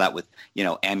 we saw that with,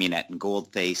 Amunet and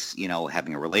Goldface,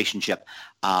 having a relationship.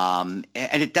 And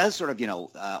it does sort of,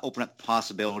 open up the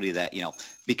possibility that,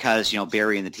 because,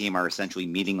 Barry and the team are essentially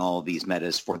meeting all of these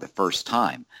metas for the first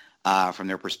time, from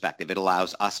their perspective, it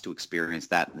allows us to experience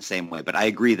that in the same way. But I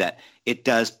agree that it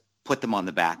does put them on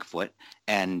the back foot.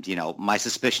 And, my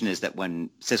suspicion is that when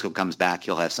Cisco comes back,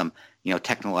 he'll have some,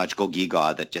 technological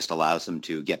gewgaw that just allows them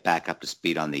to get back up to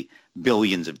speed on the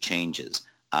billions of changes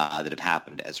that have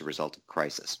happened as a result of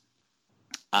Crisis.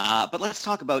 But let's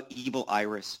talk about evil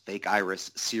Iris, fake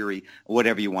Iris, Siri,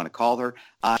 whatever you want to call her.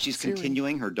 She's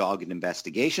continuing her dogged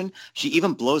investigation. She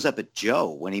even blows up at Joe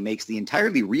when he makes the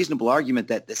entirely reasonable argument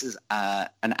that this is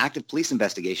an active police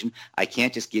investigation. I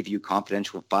can't just give you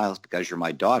confidential files because you're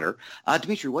my daughter.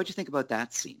 Dimitri, what did you think about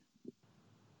that scene?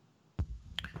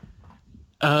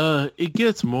 It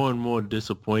gets more and more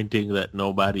disappointing that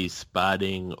nobody's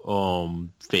spotting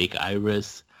fake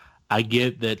Iris. I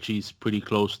get that she's pretty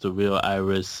close to real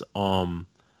Iris,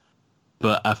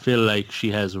 but I feel like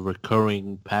she has a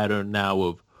recurring pattern now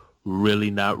of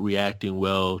really not reacting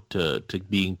well to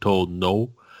being told no.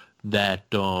 That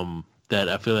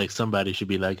I feel like somebody should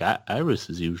be like, Iris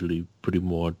is usually pretty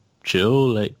more chill.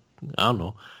 Like, I don't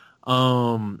know.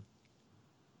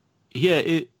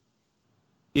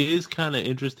 It is kind of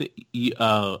interesting.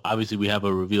 Obviously, we have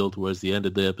a reveal towards the end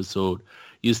of the episode.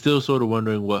 You're still sort of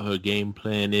wondering what her game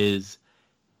plan is.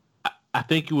 I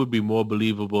think it would be more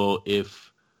believable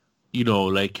if,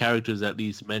 like characters at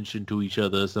least mention to each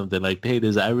other something like, hey,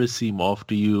 does Iris seem off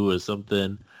to you or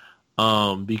something?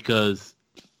 Because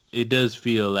it does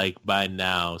feel like by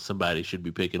now somebody should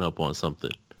be picking up on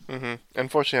something. Mm-hmm.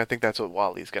 Unfortunately, I think that's what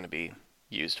Wally's going to be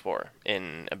used for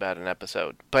in about an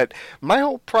episode. But my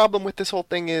whole problem with this whole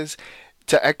thing is,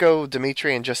 to echo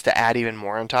Dimitri and just to add even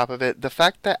more on top of it, the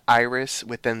fact that Iris,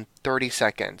 within 30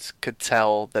 seconds, could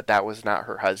tell that that was not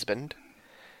her husband.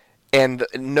 And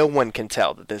no one can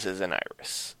tell that this isn't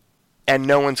Iris. And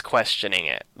no one's questioning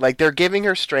it. Like, they're giving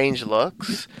her strange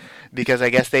looks because I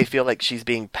guess they feel like she's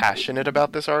being passionate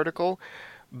about this article.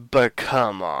 But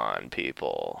come on,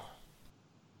 people.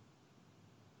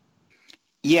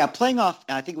 Yeah, playing off,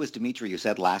 I think it was Dimitri who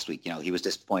said last week, he was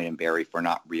disappointed in Barry for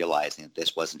not realizing that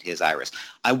this wasn't his Iris.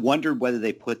 I wondered whether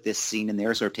they put this scene in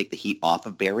there, sort of take the heat off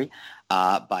of Barry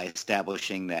by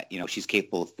establishing that, she's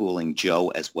capable of fooling Joe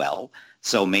as well.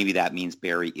 So maybe that means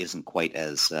Barry isn't quite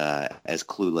as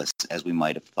clueless as we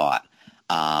might have thought.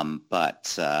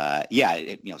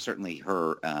 Certainly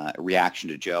her reaction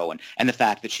to Joe and the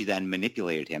fact that she then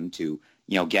manipulated him to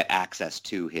get access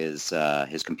to his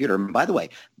computer. And by the way,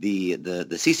 the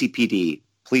CCPD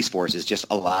police force is just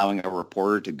allowing a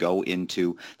reporter to go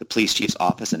into the police chief's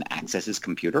office and access his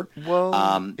computer.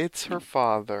 Well, it's her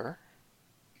father.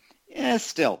 Yeah,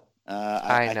 still.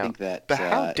 I think that. But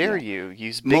how dare you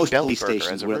use Big most Belly police Burger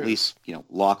stations as a would ruse. at least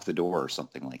lock the door or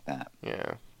something like that.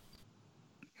 Yeah.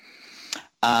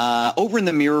 Over in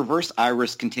the Mirrorverse,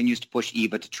 Iris continues to push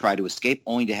Eva to try to escape,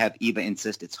 only to have Eva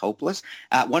insist it's hopeless.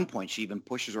 At one point, she even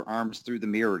pushes her arms through the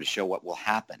mirror to show what will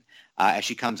happen. As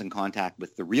she comes in contact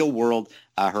with the real world,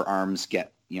 her arms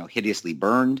get hideously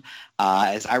burned.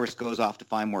 As Iris goes off to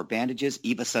find more bandages,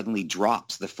 Eva suddenly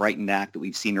drops the frightened act that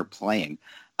we've seen her playing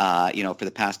for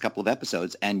the past couple of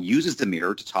episodes, and uses the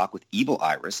mirror to talk with evil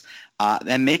Iris,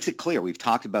 and makes it clear. We've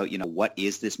talked about, what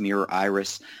is this mirror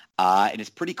Iris, and it's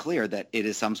pretty clear that it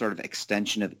is some sort of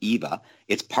extension of Eva.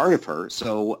 It's part of her,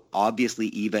 so obviously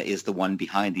Eva is the one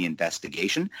behind the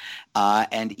investigation,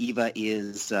 and Eva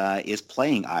is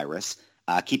playing Iris,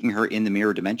 keeping her in the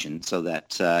mirror dimension so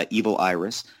that evil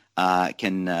Iris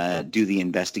can do the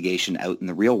investigation out in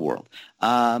the real world.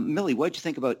 Millie, what did you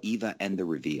think about Eva and the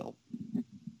reveal?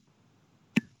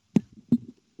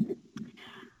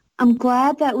 I'm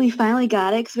glad that we finally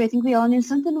got it because I think we all knew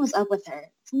something was up with her.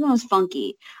 Something was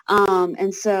funky.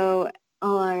 And so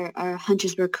all our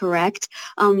hunches were correct.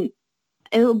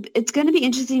 It's going to be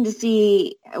interesting to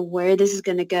see where this is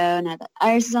going to go. Now that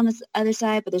Iris is on this other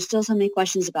side, but there's still so many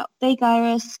questions about fake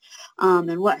Iris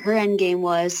and what her end game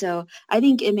was. So I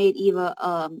think it made Eva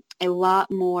a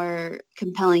lot more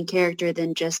compelling character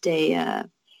than just a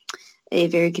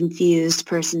very confused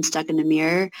person stuck in a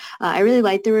mirror. I really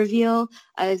like the reveal.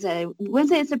 I wouldn't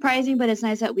say it's surprising, but it's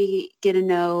nice that we get to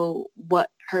know what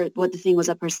the thing was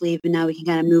up her sleeve, and now we can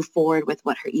kind of move forward with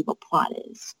what her evil plot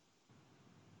is.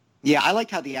 Yeah, I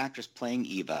liked how the actress playing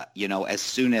Eva, as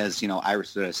soon as, Iris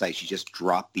stood aside, she just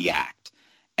dropped the act.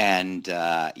 And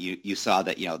you saw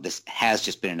that, this has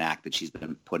just been an act that she's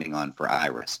been putting on for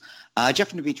Iris.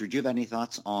 Jeff and Dimitri, do you have any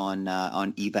thoughts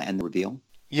on Eva and the reveal?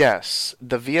 Yes,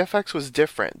 the VFX was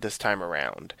different this time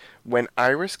around. When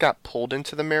Iris got pulled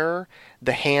into the mirror,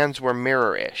 the hands were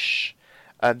mirror-ish.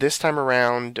 This time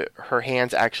around, her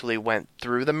hands actually went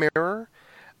through the mirror.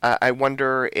 I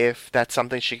wonder if that's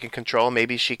something she can control.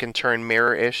 Maybe she can turn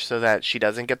mirror-ish so that she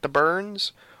doesn't get the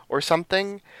burns or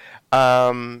something.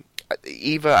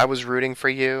 Eva, I was rooting for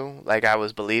you. Like, I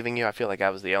was believing you. I feel like I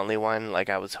was the only one. Like,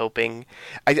 I was hoping.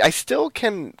 I still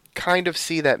can kind of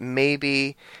see that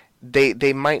maybe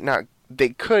they might not. They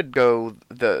could go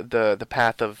the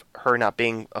path of her not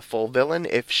being a full villain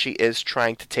if she is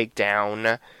trying to take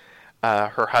down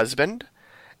her husband.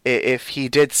 If he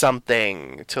did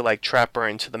something to like trap her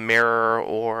into the mirror,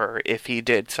 or if he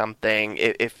did something,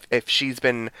 if she's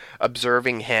been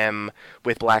observing him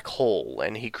with Black Hole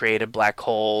and he created Black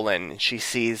Hole and she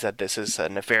sees that this is a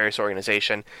nefarious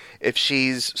organization, if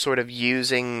she's sort of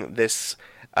using this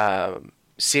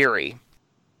Siri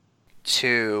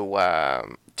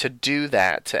to do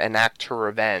that, to enact her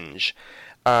revenge,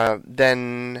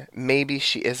 then maybe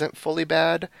she isn't fully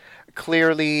bad.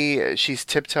 Clearly, she's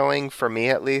tiptoeing, for me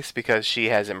at least, because she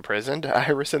has imprisoned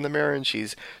Iris in the mirror, and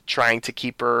she's trying to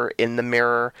keep her in the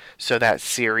mirror so that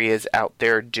Siri is out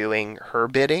there doing her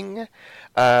bidding.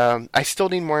 I still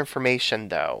need more information,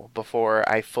 though, before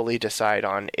I fully decide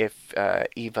on if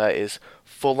Eva is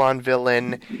full-on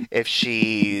villain, if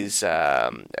she's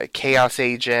a chaos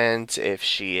agent, if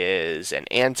she is an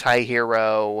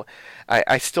anti-hero.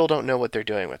 I still don't know what they're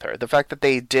doing with her. The fact that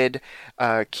they did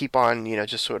keep on,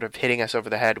 just sort of hitting us over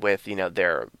the head with,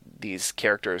 these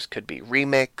characters could be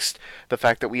remixed. The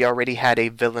fact that we already had a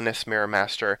villainous Mirror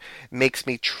Master makes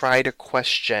me try to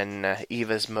question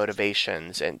Eva's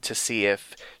motivations and to see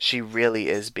if she really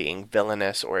is being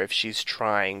villainous or if she's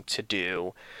trying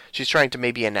to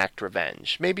maybe enact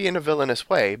revenge. Maybe in a villainous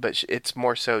way, but it's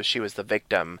more so she was the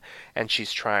victim and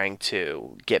she's trying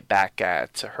to get back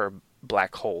at her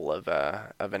black hole of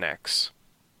an Echs.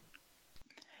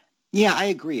 Yeah, I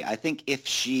agree. I think if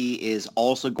she is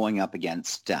also going up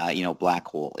against, Black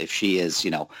Hole, if she is,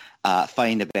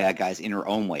 fighting the bad guys in her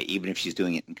own way, even if she's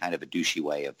doing it in kind of a douchey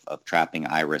way of trapping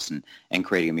Iris and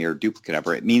creating a mirror duplicate of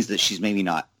her, it means that she's maybe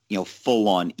not,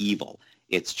 full-on evil.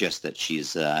 It's just that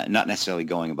she's not necessarily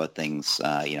going about things,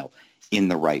 in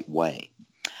the right way.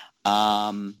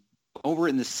 Over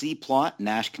in the C plot,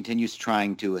 Nash continues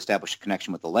trying to establish a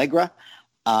connection with Allegra.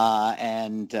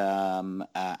 And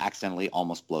accidentally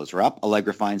almost blows her up.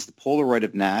 Allegra finds the Polaroid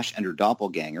of Nash and her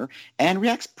doppelganger and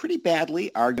reacts pretty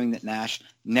badly, arguing that Nash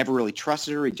never really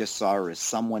trusted her. He just saw her as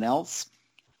someone else.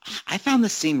 I found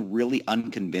this scene really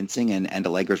unconvincing and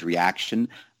Allegra's reaction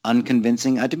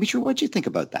unconvincing. Dimitri, what do you think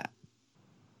about that?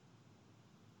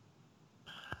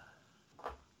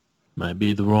 Might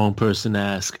be the wrong person to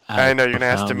ask. I know you're going to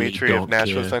ask Dimitri if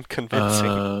Nash was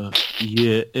unconvincing.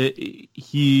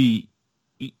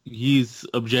 He's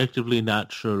objectively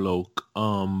not Sherlock,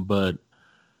 but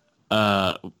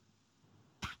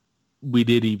we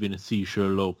did even see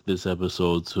Sherlock this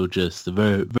episode, so just a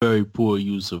very, very poor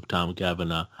use of Tom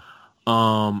Cavanagh.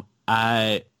 I'm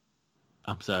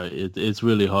sorry, it's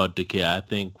really hard to care. I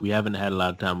think we haven't had a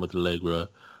lot of time with Allegra,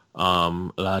 a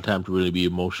lot of time to really be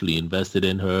emotionally invested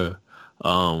in her.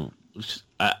 I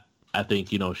think,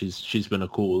 she's been a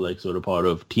cool, sort of part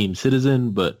of Team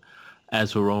Citizen, but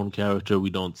as her own character, we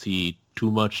don't see too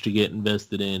much to get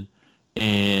invested in,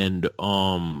 and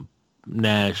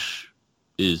Nash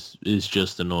is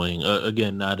just annoying.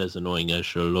 Again, not as annoying as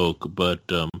Sherlock, but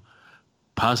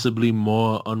possibly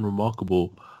more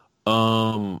unremarkable.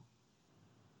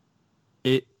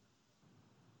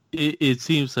 It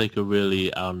seems like a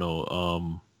really, I don't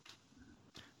know,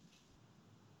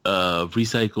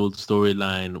 recycled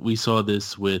storyline. We saw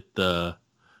this with the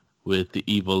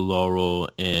Evil Laurel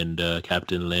and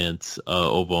Captain Lance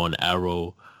over on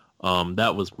Arrow.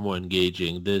 That was more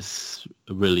engaging. This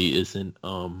really isn't.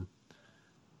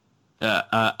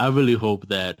 I really hope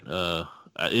that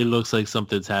it looks like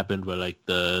something's happened where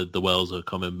the Wells are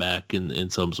coming back in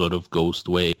some sort of ghost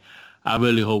way. I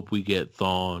really hope we get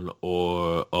Thawne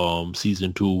or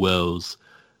season 2 Wells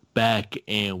back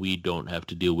and we don't have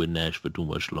to deal with Nash for too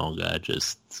much longer. I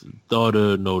just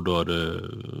daughter, no daughter.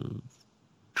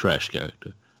 Trash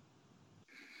character.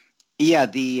 Yeah,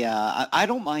 I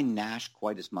don't mind Nash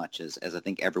quite as much as I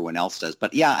think everyone else does.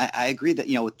 But yeah, I agree that,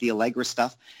 with the Allegra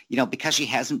stuff, because she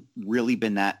hasn't really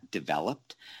been that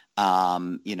developed,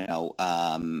 the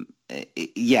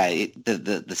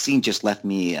scene just left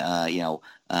me, a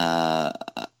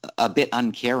bit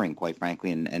uncaring, quite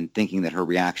frankly, and thinking that her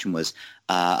reaction was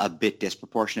a bit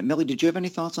disproportionate. Millie, did you have any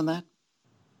thoughts on that?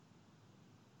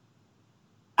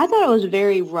 I thought it was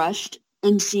very rushed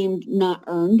and seemed not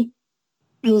earned.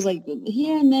 It was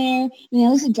here and there. I mean,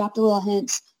 at least it dropped a little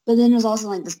hints, but then it was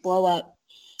also this blow up.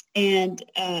 And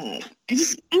I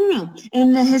don't know.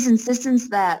 And then his insistence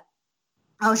that,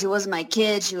 she wasn't my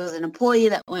kid, she was an employee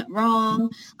that went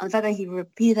wrong. The fact that he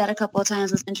repeated that a couple of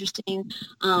times was interesting.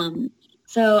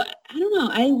 So I don't know.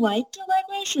 I liked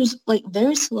Allegra. She was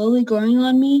very slowly growing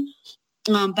on me.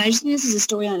 But I just think this is a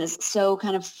storyline that's so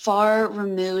kind of far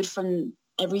removed from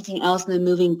everything else in the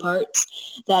moving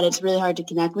parts that it's really hard to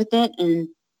connect with it, and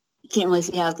you can't really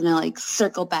see how it's going to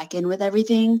circle back in with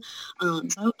everything.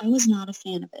 So I was not a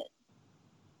fan of it.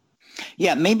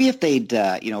 Yeah, maybe if they'd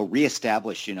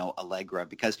reestablish Allegra,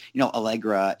 because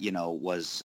Allegra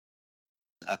was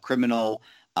a criminal.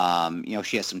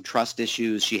 She has some trust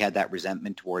issues. She had that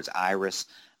resentment towards Iris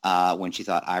when she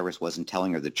thought Iris wasn't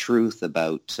telling her the truth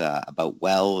about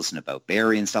Wells and about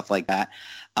Barry and stuff like that.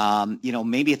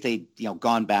 Maybe if they'd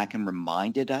gone back and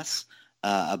reminded us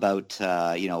about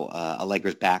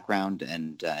Allegra's background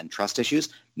and trust issues,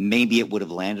 maybe it would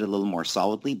have landed a little more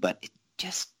solidly. But it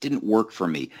just didn't work for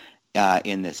me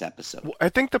in this episode. Well, I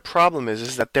think the problem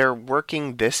is that they're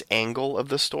working this angle of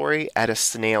the story at a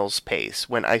snail's pace,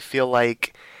 when I feel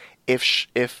like if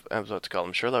I was about to call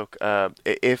him Sherlock,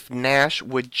 if Nash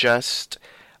would just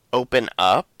open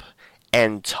up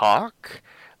and talk,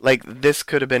 like this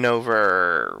could have been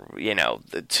over,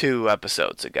 the 2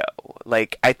 episodes ago.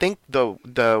 Like I think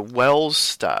the Wells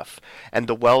stuff and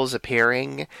the Wells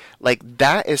appearing, like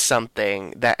that is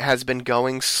something that has been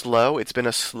going slow. It's been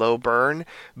a slow burn,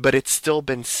 but it's still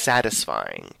been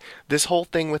satisfying. This whole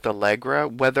thing with Allegra,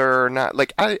 whether or not,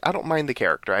 like I don't mind the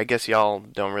character. I guess y'all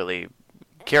don't really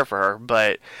care for her,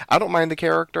 but I don't mind the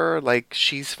character. Like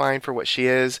she's fine for what she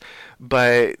is,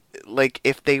 but like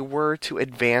if they were to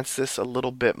advance this a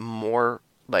little bit more,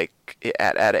 like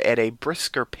at a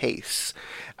brisker pace,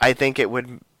 I think it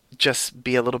would just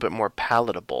be a little bit more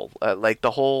palatable. Like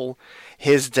the whole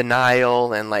his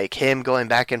denial and like him going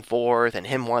back and forth and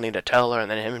him wanting to tell her and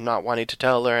then him not wanting to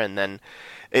tell her, and then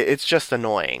it's just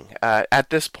annoying. At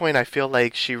this point, I feel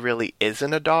like she really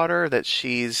isn't a daughter, that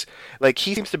she's, like,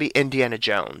 he seems to be Indiana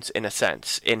Jones, in a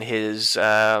sense, in his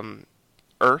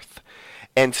Earth.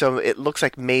 And so it looks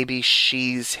like maybe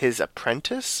she's his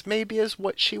apprentice, maybe is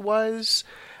what she was.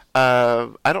 I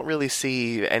don't really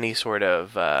see any sort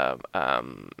of,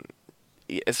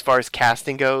 as far as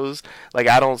casting goes, like,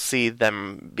 I don't see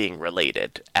them being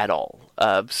related at all.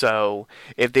 So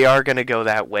if they are going to go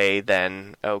that way,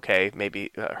 then okay,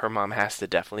 maybe her mom has to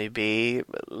definitely be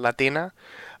Latina,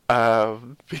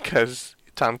 because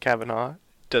Tom Cavanaugh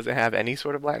doesn't have any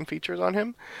sort of Latin features on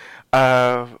him.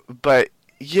 But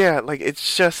yeah, like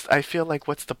it's just, I feel like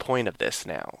what's the point of this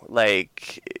now?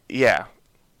 Like, yeah.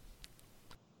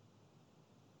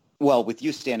 Well, with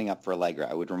you standing up for Allegra,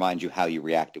 I would remind you how you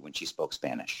reacted when she spoke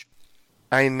Spanish.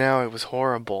 I know, it was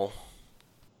horrible.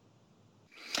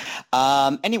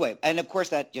 Anyway, and of course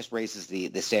that just raises the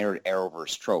standard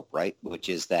Arrowverse trope, right? Which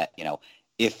is that,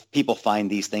 if people find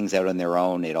these things out on their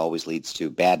own, it always leads to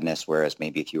badness, whereas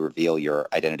maybe if you reveal your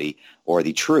identity or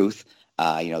the truth,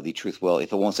 the truth will,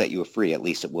 if it won't set you free, at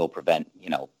least it will prevent,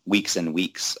 weeks and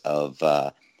weeks of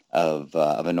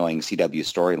annoying CW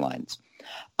storylines.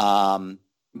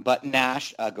 But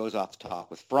Nash goes off to talk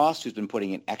with Frost, who's been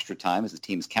putting in extra time as the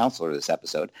team's counselor this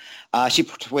episode. She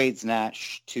persuades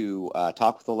Nash to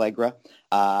talk with Allegra.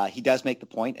 He does make the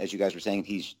point, as you guys were saying,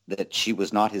 that she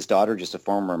was not his daughter, just a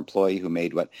former employee who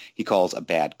made what he calls a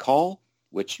bad call,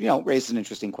 which, raises an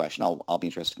interesting question. I'll be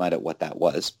interested to find out what that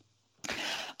was.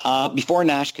 Before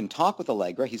Nash can talk with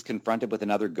Allegra, he's confronted with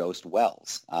another ghost,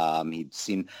 Wells. He'd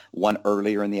seen one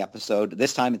earlier in the episode.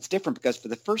 This time it's different because for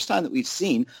the first time that we've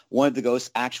seen, one of the ghosts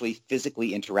actually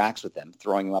physically interacts with them,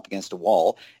 throwing him up against a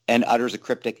wall, and utters a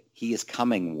cryptic "he is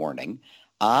coming" warning.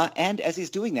 And as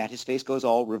he's doing that, his face goes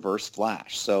all reverse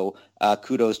flash. So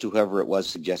kudos to whoever it was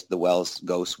who suggested the Wells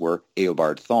ghosts were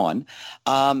Eobard Thawne.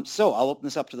 So I'll open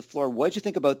this up to the floor. What did you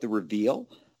think about the reveal?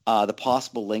 The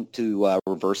possible link to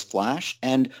Reverse Flash,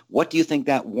 and what do you think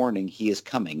that warning, "he is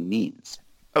coming," means?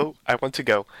 Oh, I want to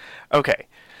go. Okay,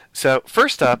 so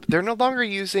first up, they're no longer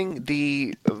using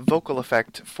the vocal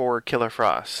effect for Killer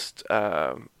Frost.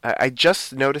 I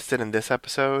just noticed it in this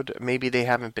episode. Maybe they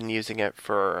haven't been using it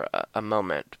for a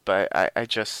moment, but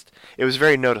it was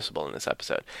very noticeable in this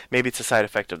episode. Maybe it's a side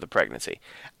effect of the pregnancy.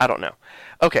 I don't know.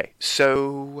 Okay,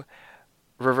 so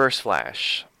Reverse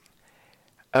Flash.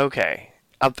 Okay.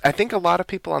 I think a lot of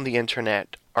people on the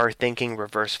internet are thinking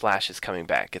Reverse Flash is coming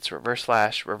back. It's Reverse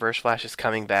Flash is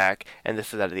coming back, and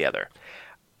this is that or the other.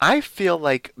 I feel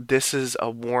like this is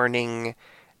a warning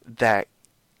that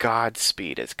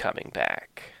Godspeed is coming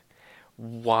back.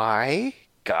 Why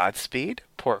Godspeed?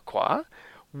 Pourquoi?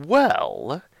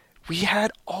 Well, we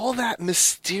had all that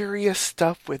mysterious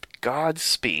stuff with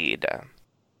Godspeed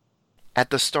at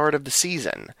the start of the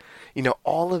season.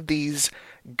 All of these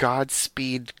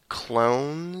Godspeed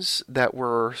clones that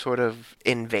were sort of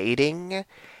invading,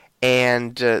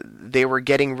 and they were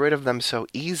getting rid of them so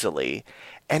easily,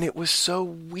 and it was so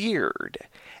weird.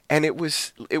 And it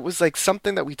was like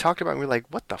something that we talked about, and we were like,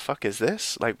 what the fuck is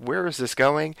this? Like, where is this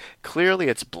going? Clearly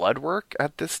it's blood work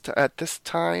at this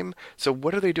time, so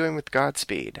what are they doing with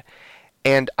Godspeed?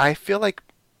 And I feel like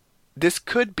this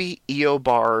could be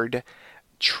Eobard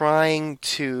trying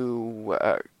to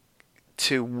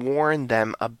warn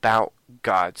them about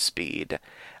Godspeed.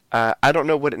 I don't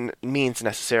know what it means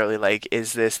necessarily. Like,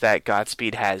 is this that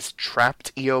Godspeed has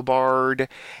trapped Eobard,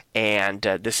 and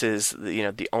this is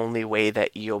the only way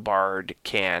that Eobard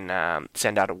can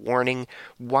send out a warning?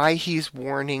 Why he's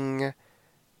warning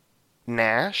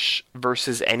Nash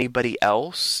versus anybody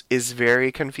else is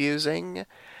very confusing.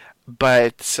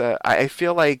 But I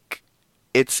feel like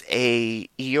it's a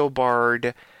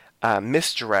Eobard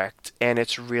misdirect, and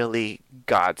it's really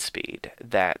Godspeed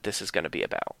that this is going to be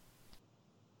about.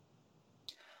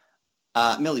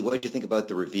 Millie, what did you think about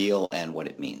the reveal and what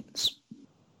it means?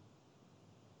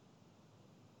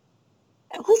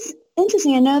 It was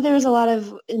interesting. I know there was a lot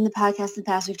of, in the podcast in the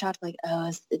past, we've talked like, oh,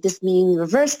 is this meaning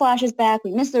Reverse Flash is back?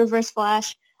 We missed the Reverse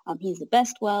Flash. He's the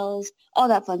best Wells, all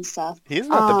that fun stuff. He's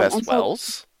not the best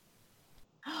Wells.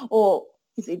 Well,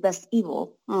 he's the best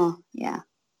evil. Oh, yeah.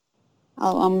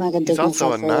 I'm not going to dig He's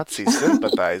also a myself Nazi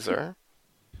sympathizer.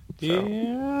 So.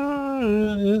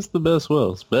 Yeah, it's the best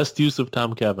Wells. Best use of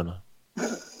Tom Cavanaugh.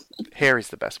 Harry's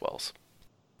the best Wells.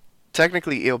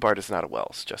 Technically, Eobard is not a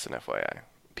Wells, just an FYI.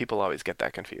 People always get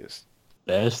that confused.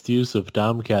 Best use of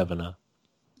Tom Cavanaugh.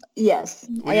 Yes.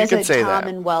 Well, I guess you can like say Tom that.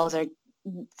 and Wells are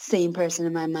same person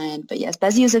in my mind. But yes,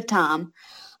 best use of Tom.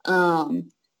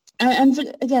 And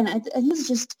again, I think it's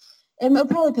just, it'll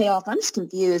probably pay off. I'm just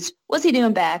confused. What's he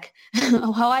doing back?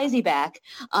 Why is he back?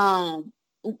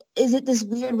 Is it this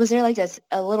weird, was there like a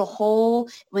little hole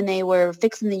when they were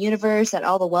fixing the universe that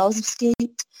all the Wells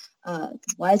escaped?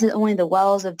 Why is it only the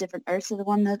Wells of different Earths are the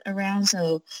one that around?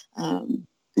 So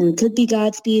it could be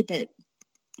Godspeed, but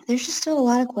there's just still a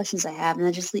lot of questions I have, and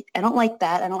I don't like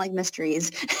that. I don't like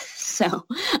mysteries, so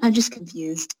I'm just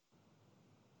confused.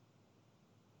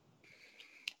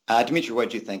 Dimitri, what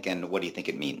do you think, and what do you think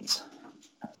it means?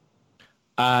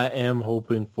 I am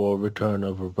hoping for a return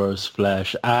of Reverse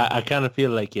Flash. I kind of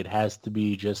feel like it has to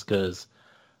be just because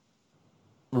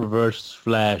Reverse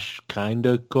Flash kind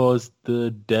of caused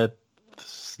the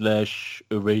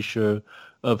death/erasure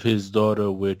of his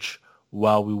daughter, which,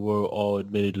 while we were all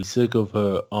admittedly sick of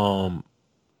her, I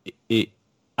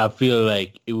feel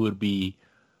like it would be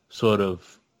sort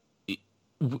of, it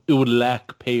would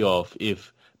lack payoff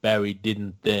if Barry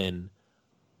didn't then,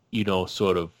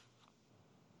 sort of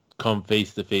come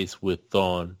face to face with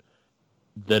Thawne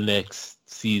the next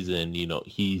season.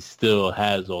 He still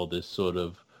has all this sort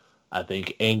of, I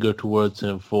think, anger towards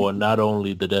him for not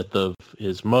only the death of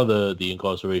his mother, the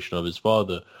incarceration of his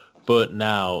father, but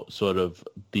now sort of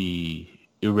the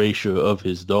erasure of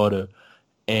his daughter.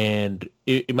 And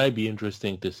it might be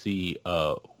interesting to see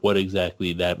what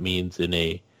exactly that means in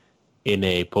a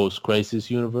post-crisis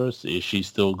universe. Is she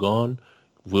still gone?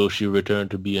 Will she return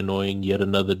to be annoying yet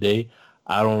another day?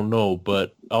 I don't know,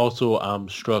 but also I'm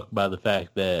struck by the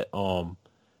fact that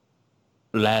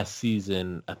last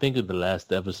season, I think in the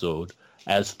last episode,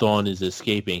 as Thawne is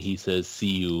escaping, he says, "See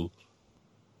you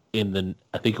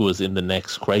I think it was in the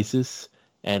next crisis,"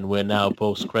 and we're now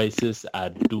post-crisis. I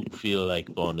do feel like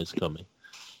Thawne is coming.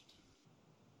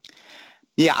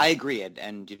 Yeah, I agree.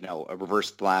 And a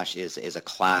Reverse Flash is a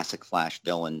classic Flash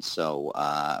villain, so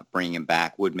bringing him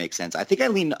back would make sense. I think I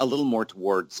lean a little more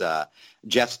towards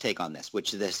Jeff's take on this,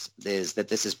 which this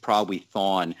is probably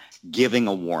Thawne giving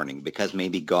a warning, because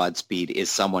maybe Godspeed is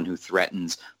someone who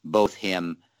threatens both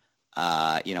him,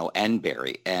 and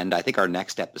Barry. And I think our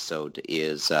next episode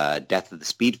is Death of the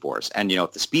Speed Force. And,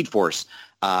 if the Speed Force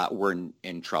were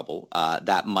in trouble,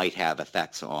 that might have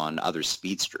effects on other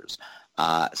speedsters.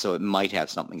 So it might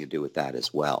have something to do with that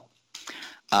as well.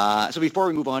 So before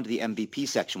we move on to the MVP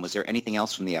section, was there anything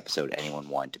else from the episode anyone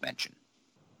wanted to mention?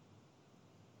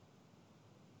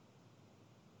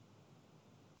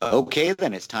 Okay,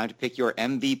 then it's time to pick your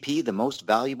MVP, the most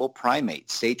valuable primate.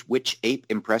 State which ape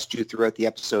impressed you throughout the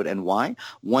episode and why.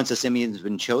 Once a simian has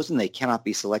been chosen, they cannot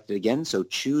be selected again, so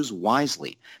choose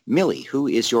wisely. Millie, who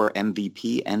is your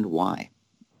MVP and why?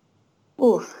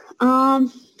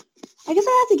 I guess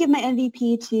I have to give my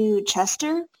MVP to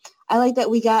Chester. I like that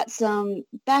we got some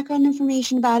background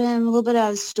information about him, a little bit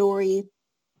of his story.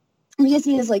 I guess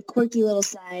he has like quirky little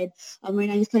side. Right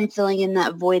now he's kind of filling in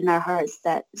that void in our hearts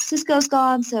that Cisco's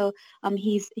gone. So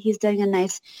he's doing a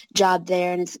nice job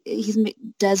there, and he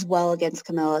does well against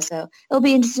Camilla. So it'll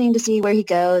be interesting to see where he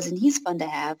goes, and he's fun to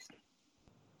have.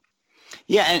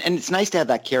 Yeah, and it's nice to have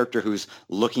that character who's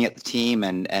looking at the team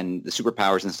and the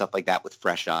superpowers and stuff like that with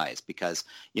fresh eyes, because,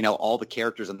 all the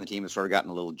characters on the team have sort of gotten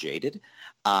a little jaded.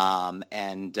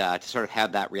 And to sort of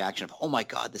have that reaction of, oh my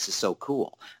God, this is so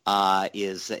cool,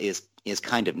 is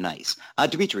kind of nice.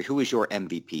 Dimitri, who is your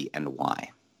MVP and why?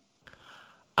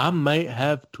 I might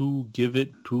have to give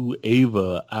it to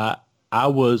Ava. I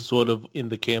was sort of in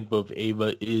the camp of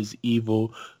Ava is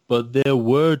evil, but there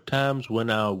were times when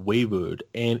I wavered,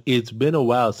 and it's been a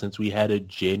while since we had a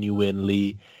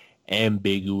genuinely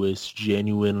ambiguous,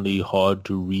 genuinely hard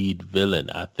to read villain.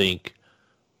 I think,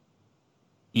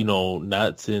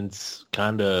 not since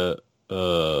kind of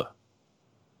Thawne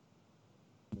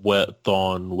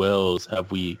Wells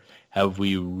have we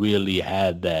really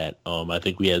had that. I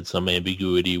think we had some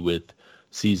ambiguity with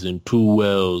season 2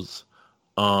 Wells,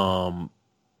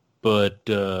 but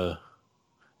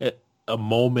a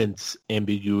moment's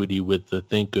ambiguity with the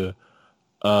Thinker.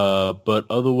 But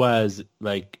otherwise,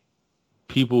 like,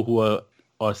 people who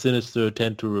are sinister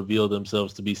tend to reveal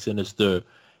themselves to be sinister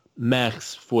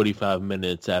max 45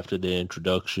 minutes after their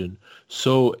introduction.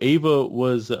 So Ava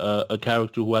was a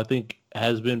character who I think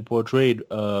has been portrayed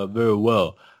very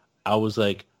well. I was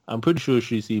like, I'm pretty sure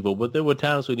she's evil, but there were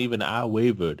times when even I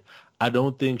wavered. I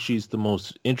don't think she's the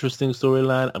most interesting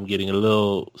storyline. I'm getting a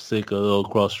little sick, a little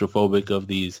claustrophobic of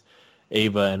these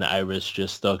Ava and Iris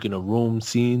just stuck in a room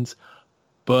scenes.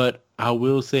 But I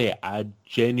will say I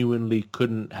genuinely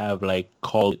couldn't have like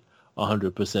called it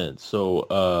 100%.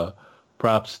 So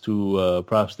props to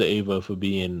Ava for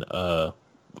being a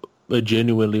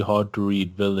genuinely hard to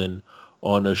read villain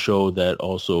on a show that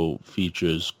also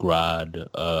features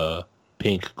Grodd,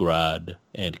 Pink Grodd,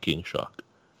 and King Shark.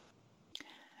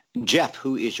 Jeff,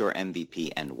 who is your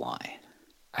MVP and why?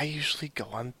 I usually go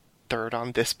on third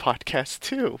on this podcast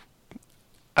too.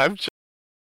 I'm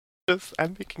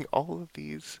making all of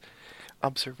these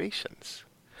observations.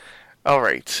 All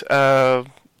right.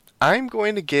 I'm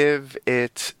going to give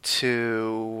it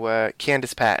to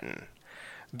Candace Patton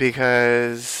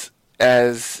because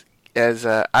as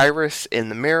Iris in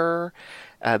the mirror,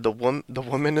 the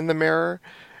woman in the mirror.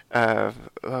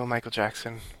 Michael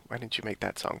Jackson, why didn't you make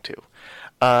that song too?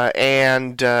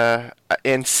 And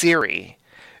Siri.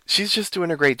 She's just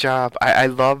doing a great job. I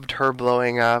loved her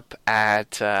blowing up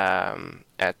at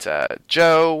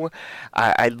Joe.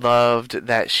 I loved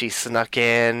that she snuck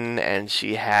in and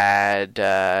she had,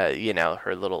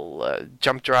 her little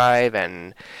jump drive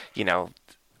and,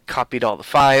 copied all the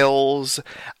files.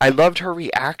 I loved her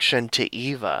reaction to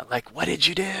Eva. Like, what did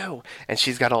you do? And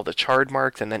she's got all the charred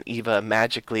marks, and then Eva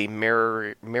magically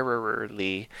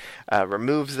mirrorly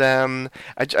removes them.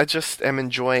 I just am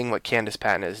enjoying what Candace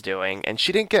Patton is doing. And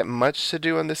she didn't get much to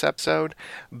do in this episode,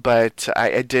 but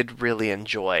I did really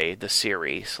enjoy the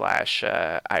Siri /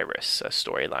 Iris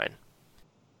storyline.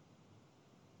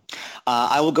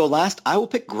 I will go last. I will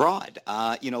pick Grodd.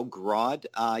 Grodd,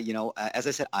 as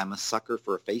I said, I'm a sucker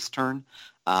for a face turn.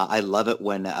 I love it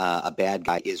when a bad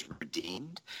guy is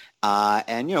redeemed.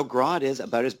 Grodd is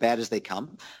about as bad as they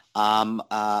come.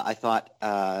 I thought,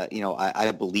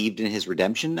 I believed in his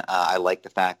redemption. I like the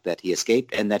fact that he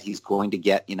escaped and that he's going to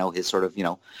get, his sort of,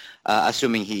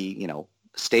 assuming he,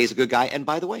 stays a good guy. And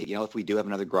by the way, if we do have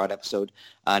another Grodd episode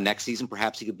next season,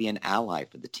 perhaps he could be an ally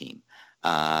for the team.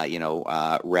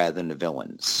 Rather than a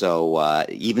villain. So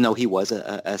even though he was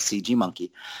a CG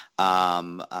monkey,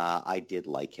 I did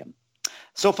like him.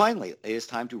 So finally, it is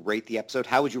time to rate the episode.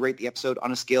 How would you rate the episode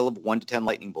on a scale of 1 to 10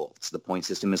 lightning bolts? The point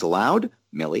system is allowed.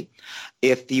 Millie.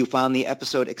 If you found the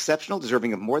episode exceptional,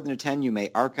 deserving of more than a 10, you may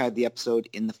archive the episode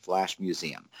in the Flash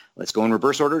Museum. Let's go in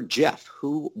reverse order. Jeff,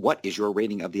 what is your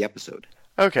rating of the episode?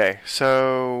 Okay,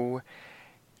 so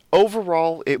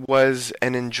overall, it was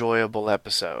an enjoyable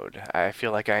episode. I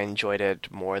feel like I enjoyed it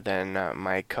more than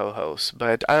my co-hosts,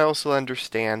 but I also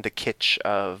understand the kitsch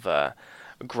of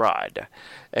Grodd.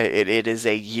 It is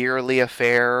a yearly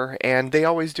affair, and they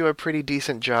always do a pretty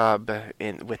decent job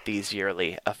with these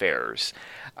yearly affairs.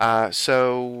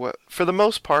 So, for the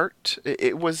most part,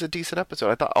 it was a decent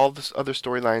episode. I thought all the other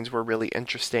storylines were really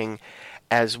interesting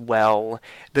as well.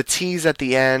 The tease at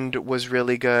the end was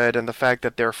really good, and the fact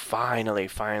that they're finally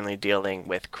dealing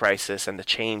with Crisis and the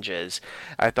changes,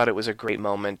 I thought it was a great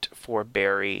moment for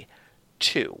Barry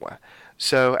too.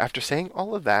 So after saying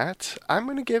all of that, I'm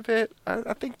going to give it,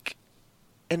 I think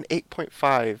an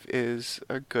 8.5 is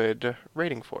a good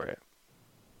rating for it.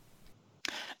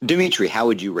 Dimitri, how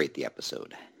would you rate the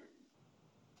episode?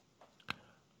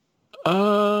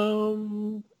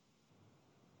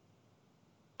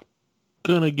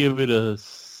 Gonna give it a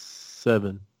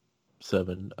 7.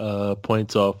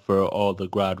 Points off for all the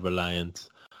Grodd reliance,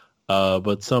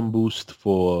 but some boost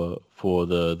for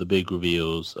the big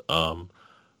reveals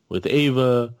with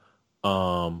Ava,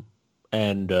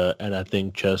 and I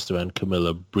think Chester and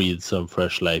Camilla breathed some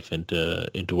fresh life into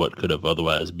what could have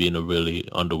otherwise been a really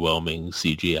underwhelming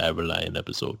CGI reliant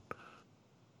episode.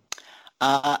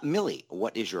 Millie,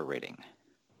 what is your rating?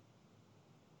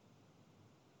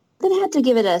 I'm going to have to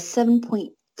give it a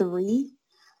 7.3.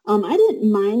 I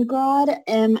didn't mind Grodd.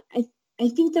 I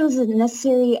think there was a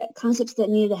necessary concepts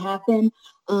that needed to happen,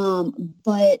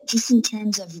 but just in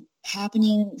terms of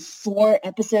happening 4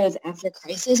 episodes after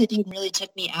Crisis, I think really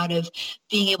took me out of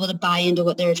being able to buy into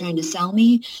what they were trying to sell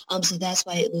me. So that's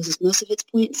why it loses most of its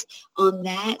points on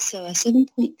that. So a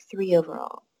 7.3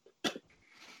 overall.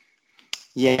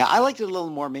 Yeah, I liked it a little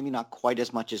more, maybe not quite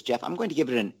as much as Jeff. I'm going to give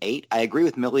it an 8. I agree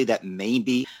with Millie that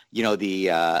maybe,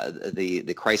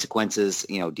 the consequences,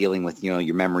 dealing with,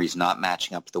 your memories not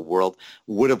matching up to the world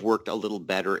would have worked a little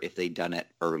better if they'd done it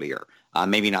earlier.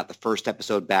 Maybe not the first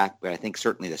episode back, but I think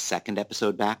certainly the second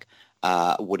episode back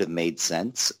would have made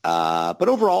sense. But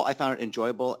overall, I found it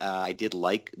enjoyable. I did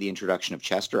like the introduction of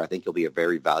Chester. I think he'll be a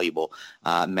very valuable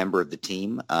member of the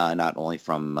team, not only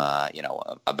from, a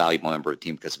valuable member of the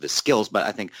team because of his skills, but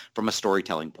I think from a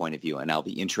storytelling point of view. And I'll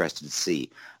be interested to see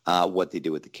what they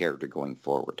do with the character going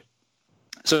forward.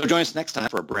 So join us next time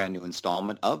for a brand new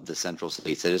installment of The Central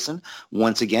City Citizen.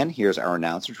 Once again, here's our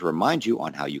announcer to remind you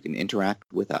on how you can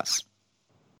interact with us.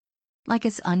 Like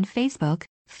us on Facebook,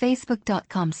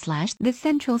 facebook.com/The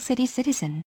Central City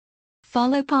Citizen.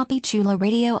 Follow Poppy Chulo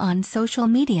Radio on social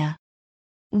media.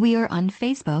 We are on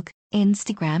Facebook,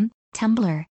 Instagram,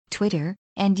 Tumblr, Twitter,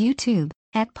 and YouTube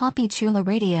at Poppy Chulo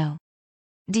Radio.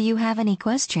 Do you have any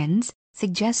questions,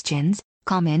 suggestions,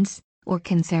 comments, or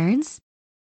concerns?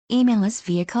 Email us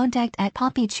via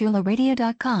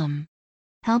contact@poppychuloradio.com.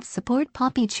 Help support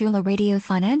Poppy Chulo Radio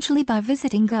financially by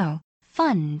visiting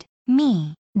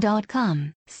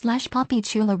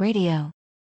gofundme.com/poppychuloradio.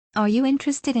 Are you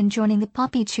interested in joining the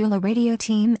Poppy Chulo Radio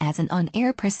team as an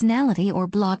on-air personality or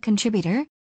blog contributor?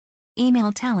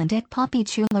 Email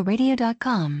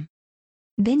talent@poppychuloradio.com.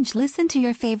 Binge listen to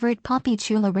your favorite Poppy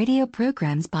Chulo Radio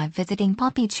programs by visiting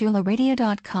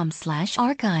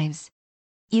poppychuloradio.com/archives.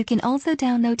 You can also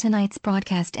download tonight's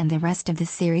broadcast and the rest of the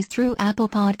series through Apple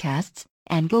Podcasts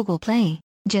and Google Play.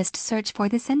 Just search for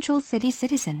The Central City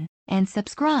Citizen and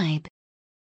subscribe.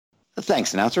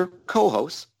 Thanks, announcer.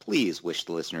 Co-hosts, please wish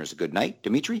the listeners a good night.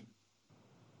 Dimitri?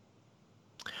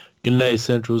 Good night,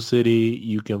 Central City.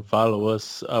 You can follow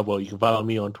us. You can follow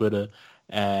me on Twitter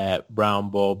at Brown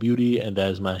Ball Beauty, and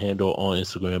that is my handle on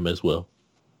Instagram as well.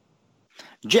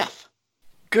 Jeff?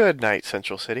 Good night,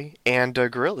 Central City, and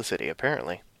Gorilla City,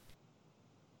 apparently.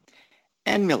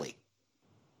 And Millie?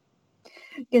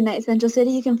 Good night, Central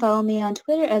City. You can follow me on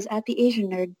Twitter as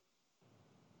 @TheAsianNerd.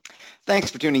 Thanks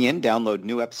for tuning in. Download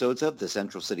new episodes of The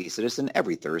Central City Citizen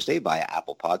every Thursday via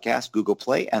Apple Podcasts, Google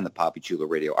Play, and the Poppy Chulo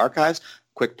Radio archives.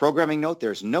 Quick programming note,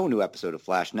 there's no new episode of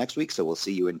Flash next week, so we'll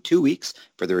see you in 2 weeks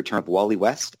for the return of Wally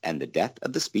West and the death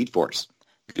of the Speed Force.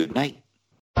 Good night.